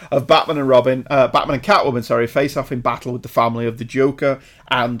of Batman and Catwoman, face off in battle with the family of the Joker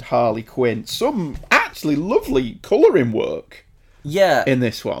and Harley Quinn. Some actually lovely colouring work in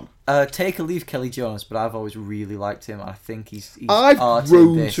this one. Take or leave Kelly Jones, but I've always really liked him. I think he's I've art in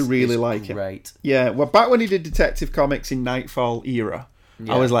grown this to really is like him. Great. Yeah, well, back when he did Detective Comics in Nightfall era,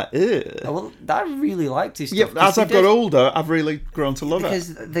 I was like, ugh. Well, I really liked his Yeah, stuff. as I've got older, I've really grown to love it.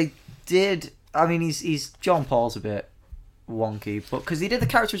 Because they did. I mean, he's John Paul's a bit wonky, but because he did the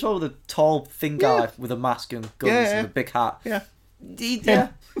character as well with a tall, thin guy with a mask and guns and a big hat. Yeah.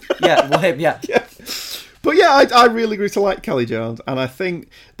 Him. Yeah. But yeah, I really grew to like Kelly Jones, and I think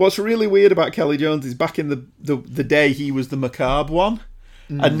what's really weird about Kelly Jones is back in the day he was the macabre one,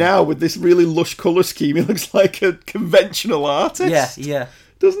 and now with this really lush colour scheme, he looks like a conventional artist. Yeah.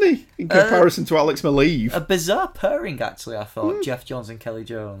 Doesn't he? In comparison to Alex Maleev. A bizarre pairing, actually. I thought Jeff Johns and Kelly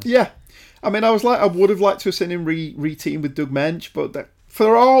Jones. Yeah, I mean, I would have liked to have seen him re-team with Doug Mensch, but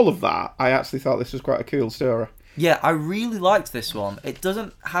for all of that, I actually thought this was quite a cool story. Yeah, I really liked this one. It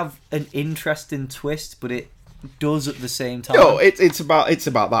doesn't have an interesting twist, but it does at the same time. No, it's about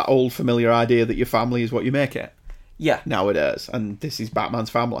that old familiar idea that your family is what you make it. Yeah. Nowadays, and this is Batman's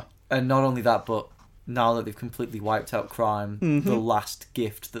family. And not only that, but now that they've completely wiped out crime, the last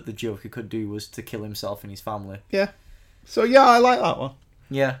gift that the Joker could do was to kill himself and his family. Yeah. So yeah, I like that one.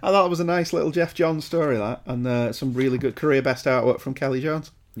 Yeah. I thought it was a nice little Jeff Johns story, that, and some really good career best artwork from Kelly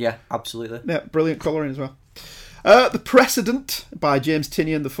Jones. Yeah, absolutely. Yeah, brilliant colouring as well. The Precedent by James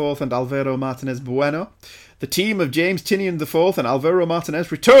Tynion IV and Alvaro Martinez Bueno. The team of James Tynion IV and Alvaro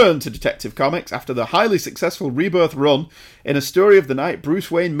Martinez return to Detective Comics after the highly successful Rebirth run. In a story of the night,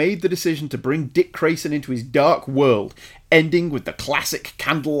 Bruce Wayne made the decision to bring Dick Grayson into his dark world, ending with the classic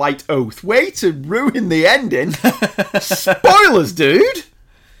candlelight oath. Way to ruin the ending! Spoilers, dude!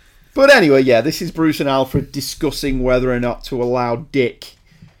 But anyway, yeah, this is Bruce and Alfred discussing whether or not to allow Dick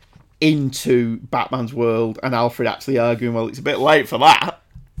into Batman's world, and Alfred actually arguing, well, it's a bit late for that.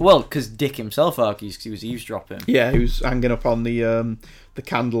 Well, because Dick himself argues because he was eavesdropping. Yeah, he was hanging up on the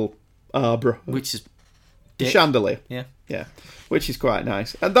candle arbor. Which is the Dick. chandelier. Yeah. Which is quite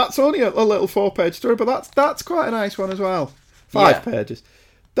nice. And that's only a little 4-page story, but that's quite a nice one as well. 5 pages.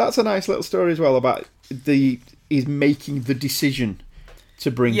 That's a nice little story as well about he's making the decision to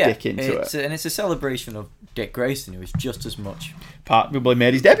bring Dick into it. And it's a celebration of Dick Grayson, who is just as much... Probably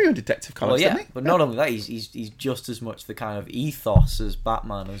made his debut in Detective Comics, didn't he? But not only that, he's just as much the kind of ethos as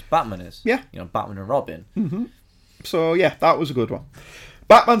Batman is. Yeah. You know, Batman and Robin. Mm-hmm. So, yeah, that was a good one.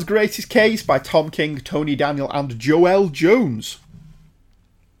 Batman's Greatest Case by Tom King, Tony Daniel, and Joel Jones.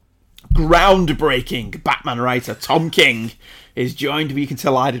 Groundbreaking Batman writer Tom King is joined, you can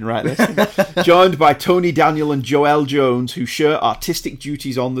tell I didn't write this, joined by Tony Daniel and Joel Jones, who share artistic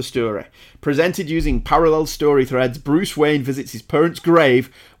duties on the story. Presented using parallel story threads, Bruce Wayne visits his parents' grave,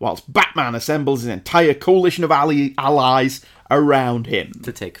 whilst Batman assembles his entire coalition of allies around him.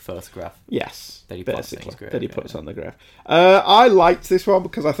 To take a photograph. Yes, that he puts on the grave. I liked this one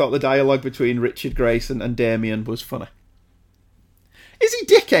because I thought the dialogue between Richard Grayson and Damian was funny. Is he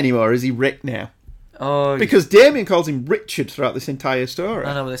Dick anymore, or is he Rick now? Oh, because Damian calls him Richard throughout this entire story.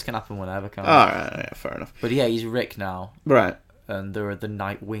 I know, but this can happen whenever, can't it? Alright, yeah, fair enough. But yeah, he's Rick now. Right. And there are the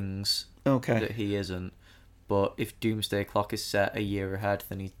Night Wings that he isn't. But if Doomsday Clock is set a year ahead,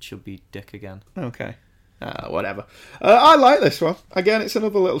 then he should be Dick again. Okay. Whatever. I like this one. Again, it's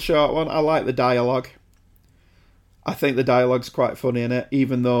another little short one. I like the dialogue. I think the dialogue's quite funny in it,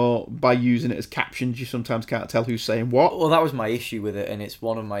 even though by using it as captions, you sometimes can't tell who's saying what. Well, that was my issue with it, and it's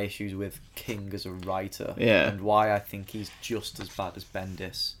one of my issues with King as a writer. Yeah. And why I think he's just as bad as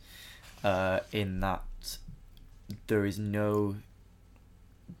Bendis, in that there is no...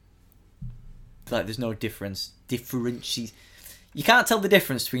 there's no difference. You can't tell the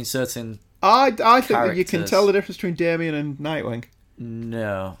difference between certain I think that you can characters. tell the difference between Damien and Nightwing.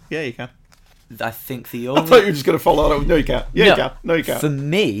 No. Yeah, you can. I think the I only... thought you were just going to follow that up. No, you can't. Yeah, No. you can. No, you can't. For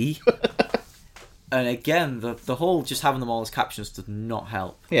me, and again, the whole just having them all as captions does not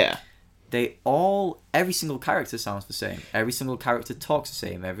help. Yeah. Every single character sounds the same. Every single character talks the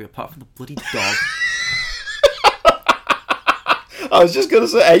same. Apart from the bloody dog. I was just going to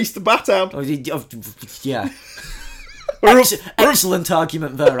say Ace the Bat-Hound. Yeah. Excellent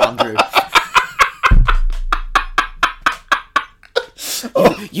argument there, Andrew.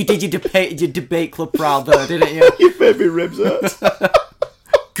 You did your debate club proud there, didn't you? You made me ribs hurt.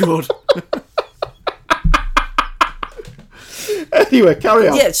 Good. Anyway, carry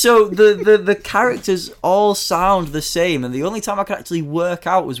on. Yeah, so the characters all sound the same, and the only time I could actually work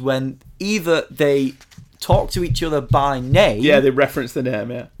out was when either they talk to each other by name, Yeah, they reference the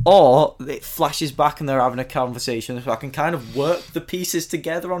name, yeah. or it flashes back and they're having a conversation, so I can kind of work the pieces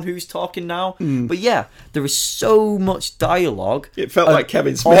together on who's talking now. But yeah, there is so much dialogue. It felt and like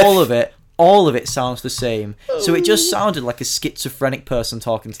Kevin Smith. All of it sounds the same. So it just sounded like a schizophrenic person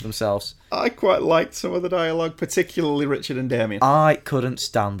talking to themselves. I quite liked some of the dialogue, particularly Richard and Damien. I couldn't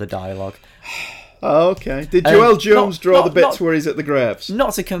stand the dialogue. Oh, okay. Did Joel Jones draw the bits not- where he's at the graves?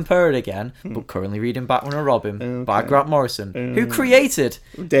 Not to compare it again, but currently reading Batman and Robin by Okay. Grant Morrison, who created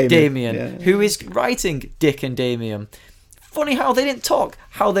Damien, yeah. who is writing Dick and Damien. Funny how they didn't talk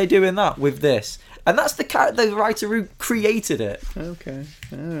how they're doing that with this. And that's the writer who created it. Okay.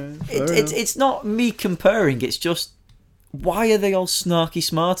 All right. Fair enough. It's not me comparing, it's just, why are they all snarky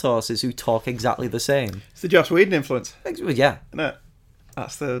smart horses who talk exactly the same? It's the Joss Whedon influence, Well, yeah. isn't it?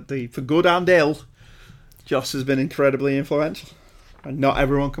 That's the for good and ill. Joss has been incredibly influential, and not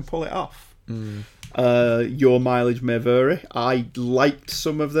everyone can pull it off. Your mileage may vary. I liked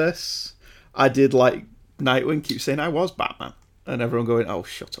some of this. I did like Nightwing keep saying I was Batman, and everyone going, "Oh,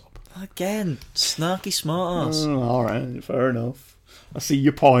 shut up." Again, snarky smart horse. All right, fair enough. I see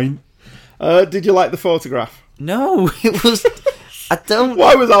your point. Did you like the photograph? No, it was... I don't...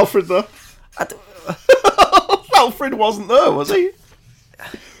 Why was Alfred there? I don't Alfred wasn't there, was he?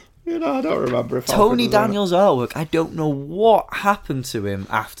 You know, I don't remember if Alfred Tony was there. Daniels' artwork, I don't know what happened to him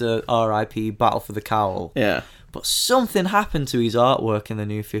after R.I.P. Battle for the Cowl, Yeah. but something happened to his artwork in the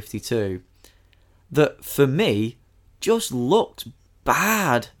New 52 that, for me, just looked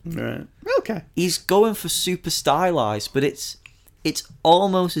bad. Right. Okay. He's going for super stylized, but it's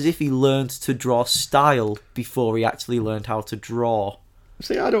almost as if he learned to draw style before he actually learned how to draw.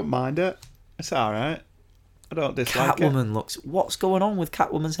 See, I don't mind it. It's all right. I don't dislike Catwoman looks... What's going on with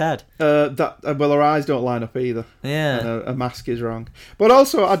Catwoman's head? it. Well, her eyes don't line up either. Yeah. And her mask is wrong. But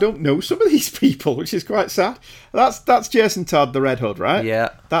also, I don't know some of these people, which is quite sad. That's Jason Todd, the Red Hood, right? Yeah.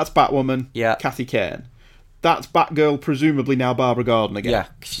 That's Batwoman. Yeah. Kathy Kane. That's Batgirl, presumably now Barbara Gordon again. Yeah,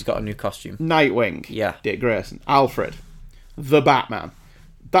 'cause she's got a new costume. Nightwing. Yeah. Dick Grayson. Alfred. The Batman.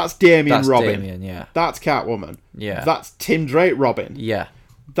 That's Damien That's Robin. Damien, yeah. That's Catwoman. Yeah. That's Tim Drake Robin. Yeah.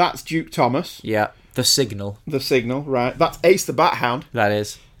 That's Duke Thomas. Yeah. The Signal, The Signal, right. That's Ace the Bat-Hound. that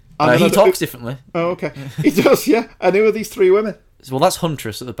is. And He another- talks differently. Oh, okay. He does, yeah. And who are these three women? Well, that's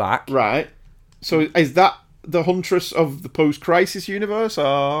Huntress at the back. Right. So is that the Huntress of the post-crisis universe,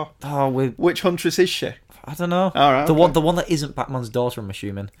 or Oh, which Huntress is she? I don't know. All right, The okay. one that isn't Batman's daughter, I'm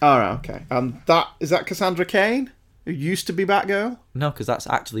assuming. All right, okay. And is that Cassandra Cain, who used to be Batgirl? No, because that's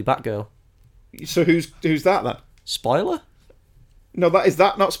actually Batgirl. So who's that then? Spoiler? No, is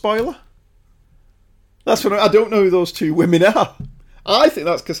that not spoiler? That's what I don't know who those two women are. I think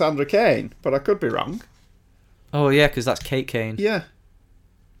that's Cassandra Cain, but I could be wrong. Oh yeah, because that's Kate Kane. Yeah.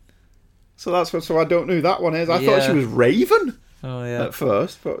 So I don't know who that one is. I thought Yeah. she was Raven Oh yeah. at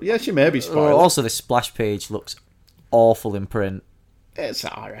first, but yeah, she may be spoiled. Also, this splash page looks awful in print. It's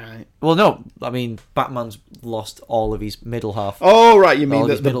alright. Well, no, I mean Batman's lost all of his middle half. Oh, right, you mean All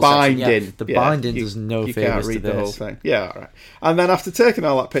the his middle section, yeah. binding. The binding does no You can't favours to read the whole this. thing. Yeah, alright. And then after taking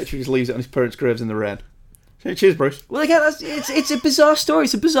all that picture, he just leaves it on his parents' graves in the rain. Cheers, Bruce. Well, again, it's a bizarre story.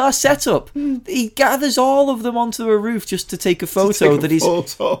 It's a bizarre setup. He gathers all of them onto a roof just to take a photo that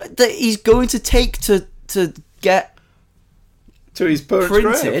he's going to take to get to his parents'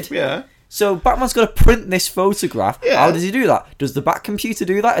 printed. grave. Yeah. So Batman's got to print this photograph. Yeah. How does he do that? Does the Bat computer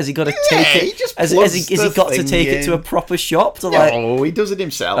do that? Has he got to take he it? just Has plugs he the got to thing take it to a in. proper shop to like? No, he does it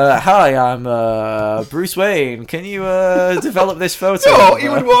himself. Hi, I'm Bruce Wayne. Can you develop this photo? No, he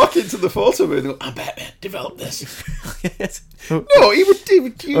would walk into the photo booth and go, I'm Batman, develop this. No, he would.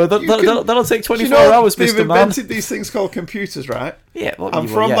 That'll take 24 you know, hours, they've Mr. Man. invented these things called computers, right? Yeah, well, And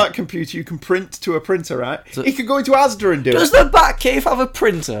from that computer, you can print to a printer, right? So- He could go into Asda and do Does it. the Batcave have a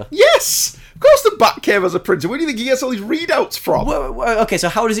printer? Yes! course the Batcave has a printer. Where do you think he gets all these readouts from? Okay, so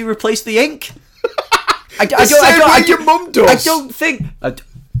how does he replace the ink? I Same way your mum does. I don't think.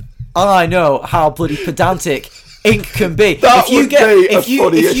 I know how bloody pedantic ink can be. That would be a funny if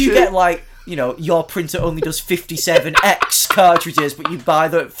you issue. get like, you know, your printer only does 57X cartridges, but you buy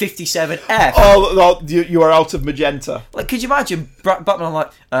the 57F. Oh, you are out of magenta. Like, could you imagine Batman like,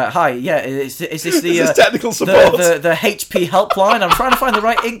 hi, yeah, is this the This is technical support. the HP helpline? I'm trying to find the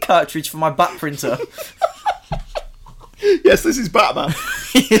right ink cartridge for my Bat printer. Yes, this is Batman.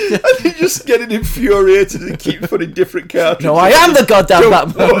 And you're just getting infuriated and keep putting different cartridges. No, I am the goddamn Don't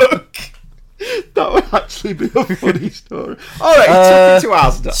Batman. work. That would actually be a funny story. Alright, he took it to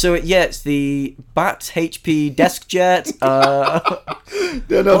Asda. So it's the Bat HP desk jet. No,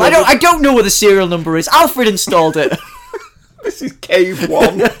 I don't know what the serial number is. Alfred installed it. This is Cave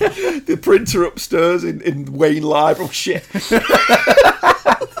 1. The printer upstairs in Wayne Library. Oh, shit.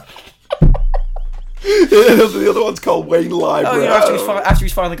 The other one's called Wayne Library. After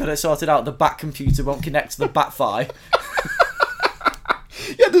he's finally got it sorted out, the Bat computer won't connect to the Bat-Fi.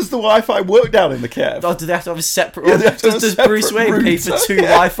 Yeah, does the Wi-Fi work down in the cave? Oh, do they have to have a separate? Yeah, they have to have a does separate Bruce Wayne pay for router? 2 Yeah.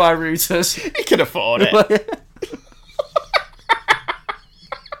 Wi-Fi routers? He can afford it.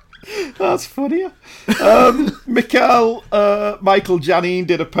 That's funnier. Michael Janine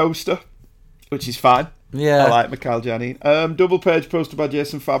did a poster, which is fine. Yeah, I like Mikhail Janine. Double page poster by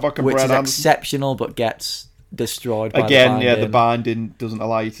Jason Favok and which Brad is Anderson. exceptional, but gets destroyed by Again, the yeah, binding. the binding doesn't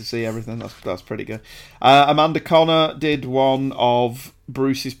allow you to see everything. That's pretty good. Amanda Connor did one of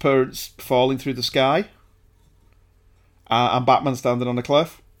Bruce's parents falling through the sky, and Batman standing on a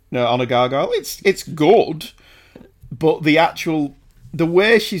cliff, no, on a gargoyle. It's good, but the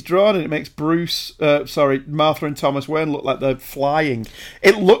way she's drawn it makes Martha and Thomas Wayne look like they're flying.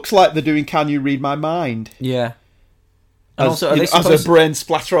 It looks like they're doing "Can You Read My Mind?" Yeah. And As, also, you know, as her brain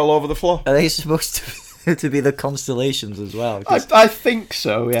splatter all over the floor. are they supposed to be the constellations as well? 'Cause I think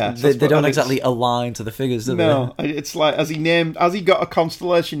so. Yeah, they don't exactly align to the figures, do No, it's like has he got a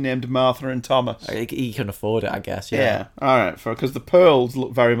constellation named Martha and Thomas? they? He can afford it, I guess. Yeah, all right, because the pearls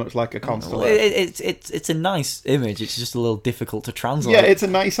look very much like a Well, constellation. it's a nice image. It's just a little difficult to translate. Yeah, it's a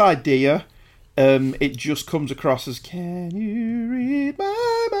nice idea. It just comes across as "Can you read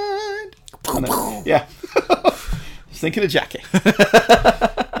my mind?" And then, yeah, just thinking of Jackie.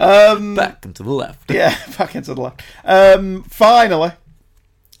 Back and to the left. Yeah, back into the left. Finally,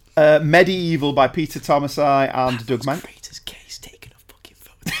 Medieval by Peter Tomasi and Doug Mank. Peter's case taken a fucking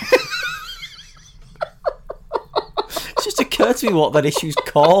photo. It just occurred to me what that issue's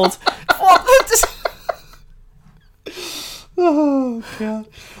called. What? Oh, God.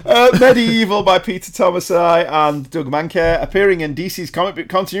 Medieval by Peter Tomasi and Doug Manke, appearing in DC's comic book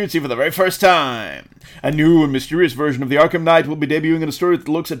continuity for the very first time. A new and mysterious version of the Arkham Knight will be debuting in a story that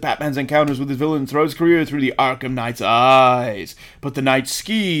looks at Batman's encounters with his villain and throws his career through the Arkham Knight's eyes. But the Knight's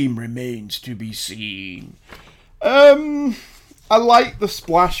scheme remains to be seen. I like the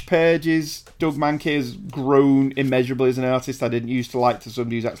splash pages. Doug Manke has grown immeasurably as an artist. I didn't used to like to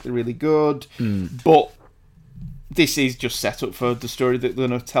somebody who's actually really good. But this is just set up for the story that they're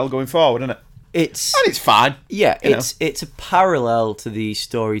going to tell going forward, isn't it? And it's fine. Yeah, you know. it's a parallel to the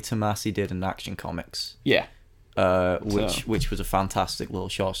story Tomasi did in Action Comics, Yeah. which was a fantastic little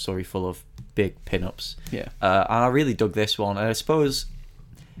short story full of big pin-ups. Yeah. And I really dug this one. And I suppose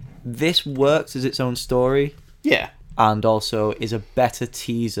this works as its own story, Yeah. and also is a better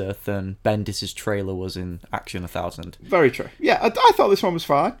teaser than Bendis' trailer was in Action 1000. Very true. Yeah, I thought this one was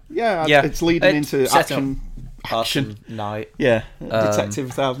fine. Yeah, Yeah. it's leading It's into set action. Arkham Knight, Yeah,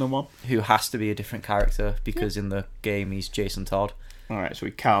 Detective 1001. who has to be a different character because in the game he's Jason Todd. All right, so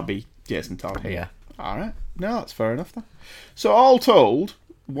we can't be Jason Todd here. Yeah. All right. No, that's fair enough then. So all told,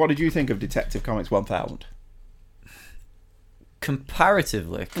 what did you think of Detective Comics 1000?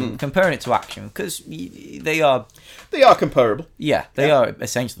 Comparatively, comparing it to Action, because they are, They are comparable. they are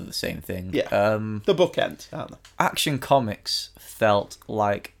essentially the same thing. Yeah. The bookends, aren't they? Action Comics felt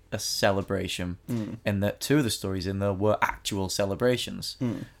like a celebration in that 2 of the stories in there were actual celebrations.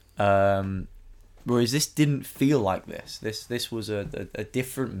 Whereas this didn't feel like this. This was a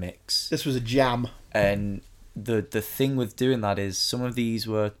different mix. This was a jam. And the thing with doing that is some of these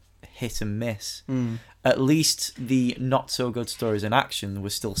were hit and miss. At least the not so good stories in Action were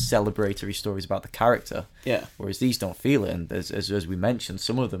still celebratory stories about the character. Yeah. Whereas these don't feel it, and as we mentioned,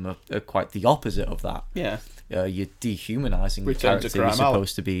 some of them are quite the opposite of that. Yeah. You're dehumanizing the Return to character you're Crime Alley.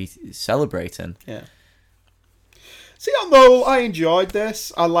 supposed to be celebrating. Yeah. See, on the whole, I enjoyed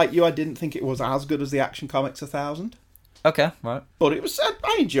this. I like you. I didn't think it was as good as the Action Comics 1000. Okay, right. But it was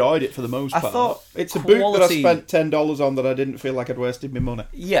I enjoyed it for the most part. thought it's a book that I quality- spent $10 on that I didn't feel like I'd wasted my money.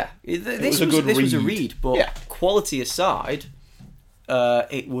 Yeah, this was a good was a read. read, but Yeah. quality aside,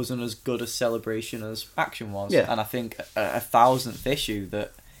 it wasn't as good a celebration as Action was. Yeah. And I think a 1000th issue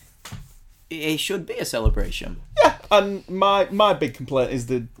that it should be a celebration. Yeah, and my big complaint is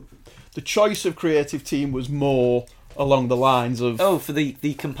the choice of creative team was more along the lines of... Oh, for the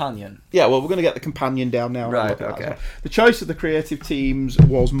companion. Yeah, well, we're going to get the companion down now. and Right, look at that okay. as well. The choice of the creative teams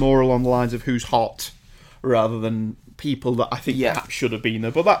was more along the lines of who's hot, rather than people that I think Yeah. perhaps should have been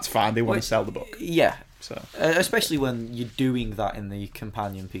there. But that's fine, they want Well, to sell the book. Yeah, So, especially when you're doing that in the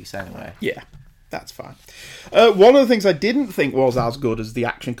companion piece anyway. yeah, that's fine. One of the things I didn't think was as good as the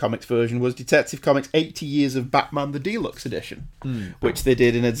Action Comics version was Detective Comics 80 Years of Batman, the Deluxe Edition, which they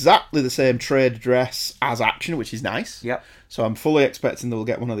did in exactly the same trade address as Action, which is nice. Yep. So I'm fully expecting they'll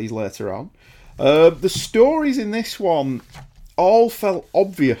get one of these later on. The stories in this one all felt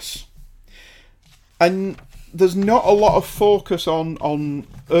obvious. And there's not a lot of focus on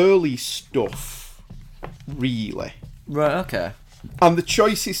early stuff, really. Right, okay. And the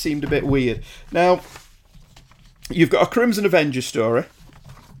choices seemed a bit weird. Now, you've got a Crimson Avenger story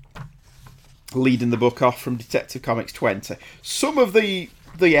leading the book off from Detective Comics 20. Some of the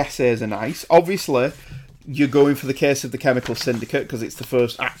essays are nice. Obviously, you're going for the case of the Chemical Syndicate because it's the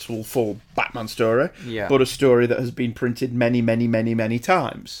first actual full Batman story. Yeah. But a story that has been printed many, many, many, many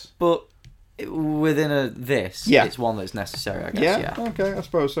times. But within this, Yeah. it's one that's necessary, I guess. Yeah. Okay, I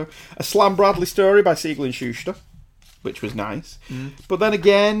suppose so. A Slam Bradley story by Siegel and Schuster, which was nice. But then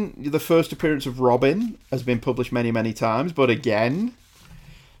again, the first appearance of Robin has been published many, many times. But again,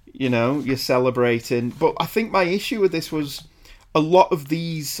 you know, you're celebrating. But I think my issue with this was a lot of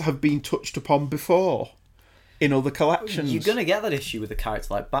these have been touched upon before in other collections. You're going to get that issue with a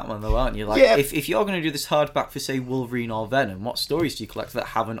character like Batman, though, aren't you? Like, Yeah. if you're going to do this hardback for, say, Wolverine or Venom, what stories do you collect that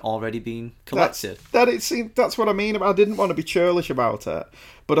haven't already been collected? That's what I mean. I didn't want to be churlish about it,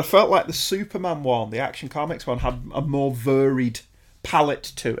 but I felt like the Superman one, the Action Comics one, had a more varied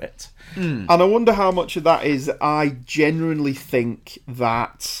palette to it. And I wonder how much of that is I genuinely think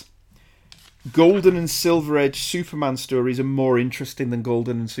that Golden and Silver Age Superman stories are more interesting than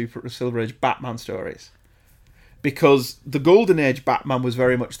Golden and Silver Age Batman stories. Because the Golden Age Batman was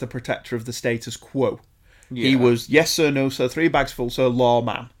very much the protector of the status quo. Yeah. He was yes sir, no sir, 3 bags full sir,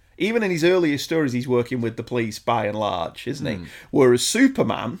 lawman. Even in his earlier stories, he's working with the police by and large, isn't he? Whereas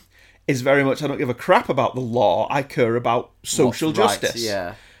Superman is very much, I don't give a crap about the law, I care about social What's right, justice.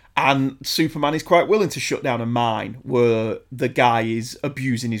 yeah. And Superman is quite willing to shut down a mine where the guy is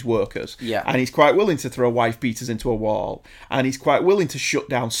abusing his workers. Yeah. And he's quite willing to throw wife beaters into a wall. And he's quite willing to shut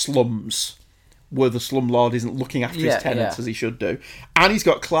down slums where the slumlord isn't looking after Yeah, his tenants yeah. as he should do. And he's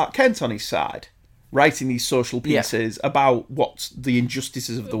got Clark Kent on his side, writing these social pieces about what's the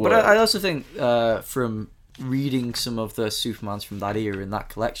injustices of the world. But I also think from reading some of the Supermans from that era in that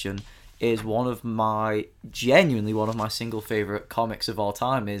collection is genuinely one of my single favourite comics of all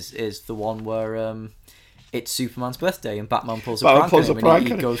time is the one where it's Superman's birthday and Batman pulls a prank on him and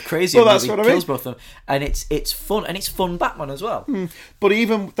he goes crazy Well, and that's he what I kills mean. both of them. And it's fun, and it's fun Batman as well. But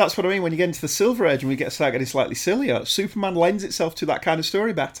even, that's what I mean, when you get into the Silver Age and we start getting slightly sillier, Superman lends itself to that kind of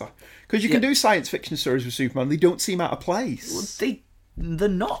story better. Because you can do science fiction stories with Superman, they don't seem out of place. They're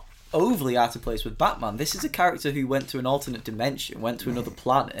not overly out of place with Batman. This is a character who went to an alternate dimension, went to another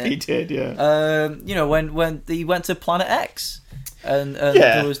planet. He did, yeah. You know, when he went to Planet X, and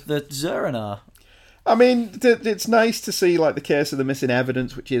there was the Zur-En-Arrh. I mean, it's nice to see, like, the case of the missing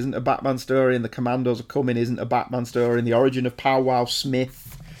evidence, which isn't a Batman story, and the Commandos Are Coming isn't a Batman story, and the origin of Pow Wow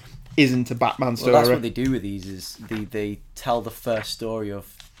Smith isn't a Batman story. Well, that's what they do with these, is they tell the first story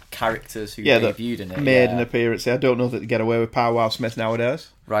of characters who that debuted in it. made an appearance. I don't know that they get away with Pow Wow Smith nowadays.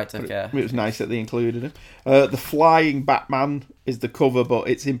 Right, okay. It was nice that they included him. The Flying Batman is the cover, but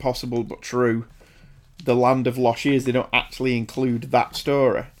it's impossible but true. The Land of Lost Years, they don't actually include that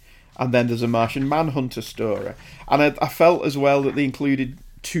story. And then there's a Martian Manhunter story. And I felt as well that they included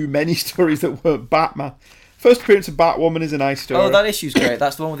too many stories that weren't Batman. First appearance of Batwoman is a nice story. Oh, that issue's great.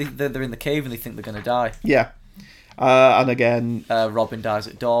 That's the one where they're in the cave and they think they're going to die. Yeah. And again... Robin Dies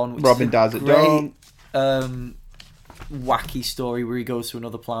at Dawn. Which Robin is a Dies at great, Dawn. Wacky story where he goes to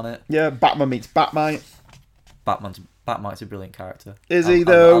another planet. Yeah, Batman meets Batmite. Batmite's a brilliant character. Is he,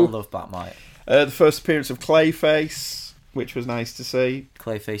 though? I love Batmite. The first appearance of Clayface, which was nice to see.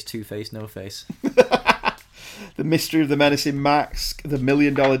 Clayface, Two-Face, No-Face. The Mystery of the Menacing Mask, the $1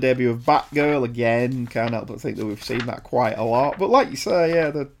 million debut of Batgirl, again, can't help but think that we've seen that quite a lot. But like you say,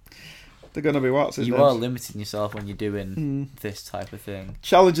 yeah, They're going to be what's his You names? are limiting yourself when you're doing this type of thing.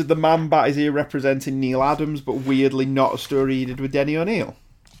 Challenge of the Man Bat is here representing Neil Adams, but weirdly not a story he did with Denny O'Neil.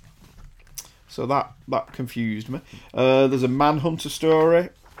 So that confused me. There's a Manhunter story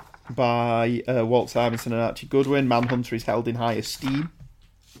by Walt Simonson and Archie Goodwin. Manhunter is held in high esteem.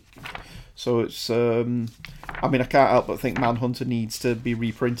 So it's, I can't help but think Manhunter needs to be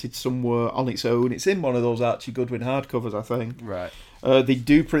reprinted somewhere on its own. It's in one of those Archie Goodwin hardcovers, I think. Right. They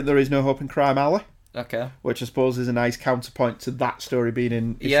do print There Is No Hope in Crime Alley, Okay. which I suppose is a nice counterpoint to that story being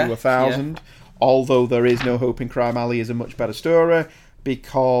in issue Yeah, 1000. Although There Is No Hope in Crime Alley is a much better story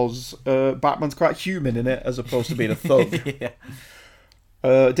because Batman's quite human in it as opposed to being a thug.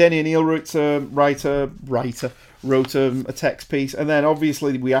 Yeah. Denny O'Neil wrote a text piece, and then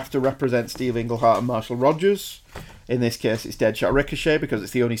obviously we have to represent Steve Englehart and Marshall Rogers. In this case, it's Deadshot Ricochet because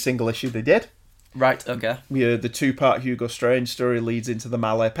it's the only single issue they did. Right, okay. The two-part Hugo Strange story leads into the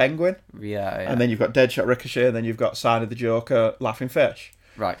Malay Penguin, Yeah. and then you've got Deadshot Ricochet, and then you've got Sign of the Joker, Laughing Fish.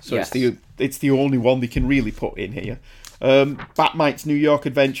 Right, So yes. it's the only one they can really put in here. Batmite's New York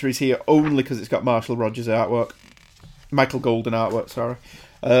Adventure is here only because it's got Marshall Rogers artwork. Michael Golden artwork, sorry.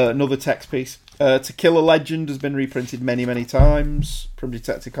 Another text piece. To Kill a Legend has been reprinted many, many times from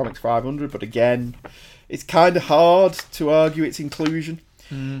Detective Comics 500, but again, it's kind of hard to argue its inclusion.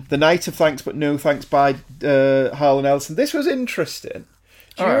 The Night of Thanks But No Thanks by Harlan Ellison. This was interesting.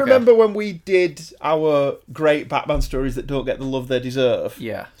 Do you Oh, okay. remember when we did our great Batman stories that don't get the love they deserve?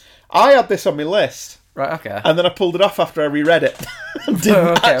 Yeah. I had this on my list. Right, okay. And then I pulled it off after I reread it and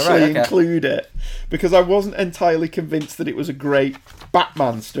didn't actually okay. include it because I wasn't entirely convinced that it was a great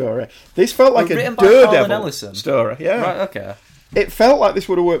Batman story. This felt like a written by Harlan Daredevil Ellison? story. Yeah, Right, okay. it felt like this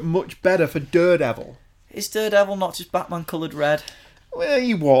would have worked much better for Daredevil. Is Daredevil not just Batman coloured red? Well,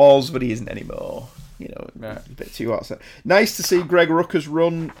 he was, but he isn't anymore. Right. A bit too hot. Nice to see Greg Rucka's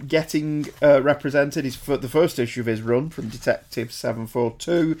run getting represented. The first issue of his run from Detective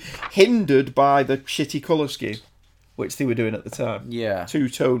 742, hindered by the shitty colour scheme, which they were doing at the time. Yeah.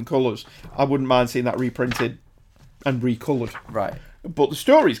 Two-tone colours. I wouldn't mind seeing that reprinted and recoloured. Right. But the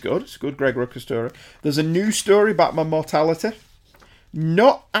story's good. It's a good Greg Rucka story. There's a new story, Batman Mortality.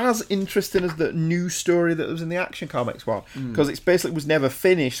 Not as interesting as the new story that was in the Action Comics one, because it's basically was never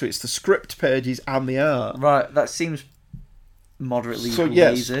finished, so it's the script pages and the art. Right, that seems moderately So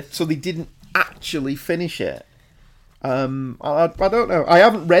lazy. yes, so they didn't actually finish it. I don't know. I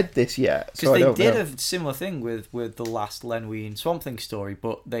haven't read this yet, so I Because don't they did know. a similar thing with the last Len Wein Swamp Thing story,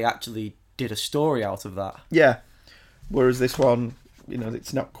 but they actually did a story out of that. Yeah. Whereas this one,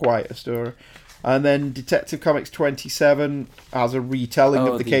 it's not quite a story. And then Detective Comics 27 has a retelling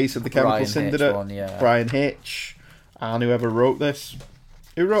of the case of the Chemical Brian Hitch Syndicate. one, yeah. Brian Hitch, and whoever wrote this.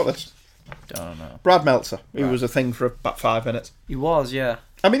 Who wrote this? Don't know. Brad Meltzer, who Right. was a thing for about 5 minutes. He was, yeah.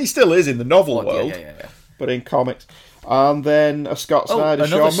 I mean, he still is in the novel Oh, world, yeah. but in comics. And then a Scott Snyder,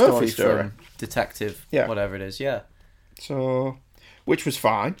 another Sean Murphy story. from Detective, Yeah. whatever it is, yeah. So, which was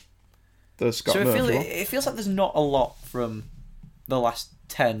fine. The Scott So Murphy one. it feels like there's not a lot from the last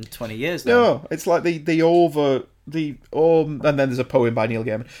 10, 20 years then. No, it's like and then there's a poem by Neil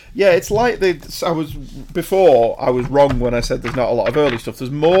Gaiman. Yeah, it's like I was wrong when I said there's not a lot of early stuff.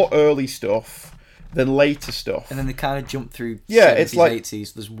 There's more early stuff than later stuff. And then they kind of jump through 70s, it's like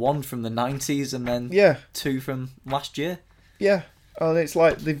 80s. There's one from the 90s and then Yeah, two from last year. yeah, and it's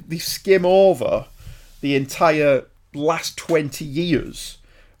like they skim over the entire last 20 years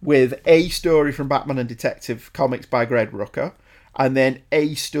with a story from Batman and Detective Comics by Greg Rucka, and then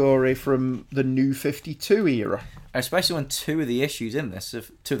a story from the New 52 era. Especially when two of the issues in this,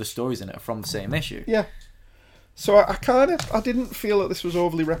 two of the stories in it are from the same issue. Yeah. So I didn't feel that this was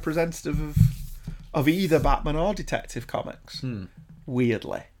overly representative of either Batman or Detective Comics.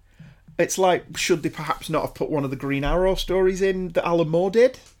 Weirdly. It's like, should they perhaps not have put one of the Green Arrow stories in that Alan Moore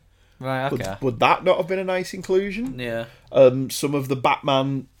did? Right, okay. Would that not have been a nice inclusion? Yeah. Some of the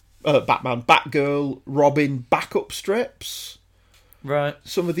Batgirl, Robin backup strips. Right.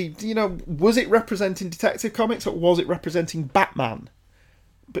 Some of the, was it representing Detective Comics or was it representing Batman?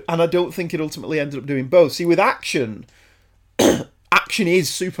 And I don't think it ultimately ended up doing both. See, with Action, Action is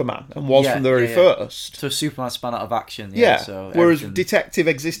Superman and was Yeah, from the very yeah. first. So Superman span out of action. Yeah. So Whereas everything- Detective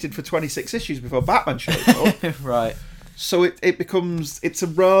existed for 26 issues before Batman showed up. right. So it becomes, it's a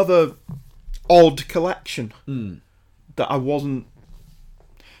rather odd collection that I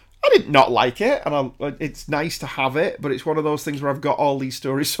did not like it, and it's nice to have it, but it's one of those things where I've got all these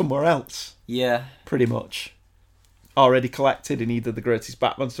stories somewhere else, Yeah. pretty much. Already collected in either the greatest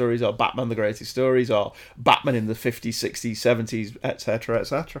Batman stories or Batman the greatest stories or Batman in the 50s, 60s, 70s, etc.,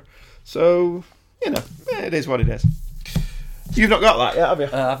 etc. So, it is what it is. You've not got that yet, have you?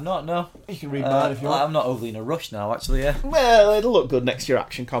 I've not, no. You can read mine if you want. I'm not overly in a rush now, actually, yeah. Well, it'll look good next year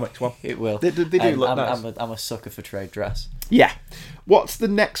Action Comics one. It will. They do look nice. I'm a sucker for trade dress. Yeah. What's the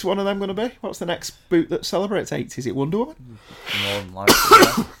next one of them going to be? What's the next boot that celebrates 80? Is it Wonder Woman? More than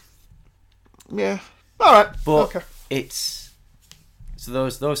likely, Yeah. All right. But okay. it's... So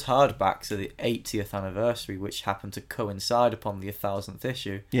those hardbacks are the 80th anniversary, which happened to coincide upon the 1000th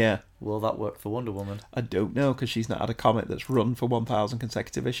issue. Yeah. Will that work for Wonder Woman? I don't know, because she's not had a comic that's run for 1,000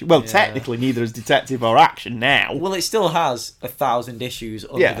 consecutive issues. Well, Yeah. technically, neither is Detective or Action now. Well, it still has 1,000 issues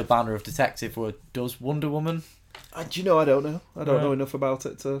under the banner of Detective, or does Wonder Woman? Do you know, I don't know. I don't Right. know enough about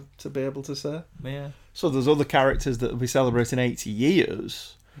it to be able to say. Yeah. So there's other characters that will be celebrating 80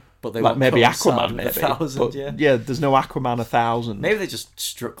 years. But they Like won't maybe coincide Aquaman, with maybe. 1,000, But yeah. there's no Aquaman 1,000. Maybe they just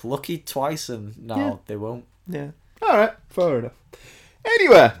struck lucky twice and now they won't. Yeah. All right, fair enough.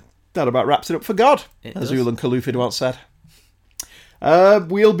 Anyway, that about wraps it up for God, It as does. Ulan Kalufid once said.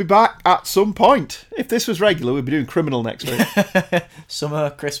 We'll be back at some point. If this was regular, we'd be doing Criminal next week.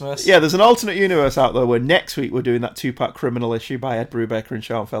 Summer, Christmas. Yeah, there's an alternate universe out there where next week we're doing that 2-part Criminal issue by Ed Brubaker and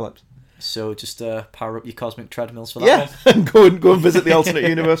Sean Phillips. So just power up your cosmic treadmills for that Yeah, one. and go and visit the alternate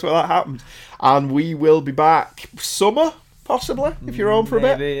universe where that happens. And we will be back summer, possibly, if you're home for a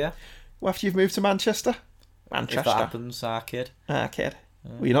bit. Maybe, yeah. After you've moved to Manchester. If that happens, kid. Kid.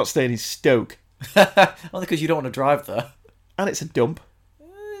 Well, you're not staying in Stoke. Only because you don't want to drive there. And it's a dump.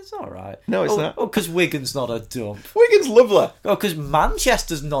 It's alright. No, it's not. Oh, because Wigan's not a dump. Wigan's lovely. Oh, because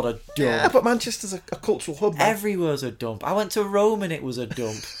Manchester's not a dump. Yeah, but Manchester's a cultural hub. Man. Everywhere's a dump. I went to Rome and it was a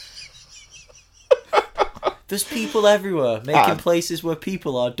dump. There's people everywhere making places where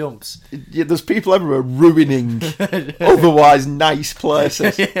people are dumps. Yeah, there's people everywhere ruining otherwise nice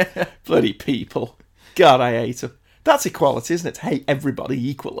places. Bloody people. God, I hate them. That's equality, isn't it? To hate everybody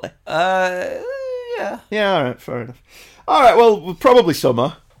equally. Yeah. Yeah, all right, fair enough. All right, well, probably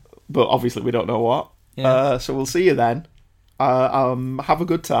summer, but obviously we don't know what. Yeah. So we'll see you then. Have a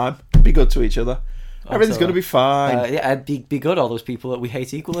good time. Be good to each other. Everything's going to be fine. Yeah, be good, all those people that we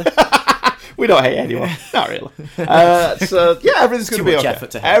hate equally. We don't hate anyone. Not really. So, yeah, everything's going to be much okay.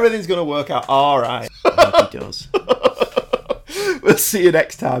 effort to hate. Everything's going to work out all right. I hope he does. We'll see you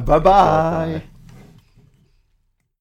next time. Bye-bye. Bye-bye.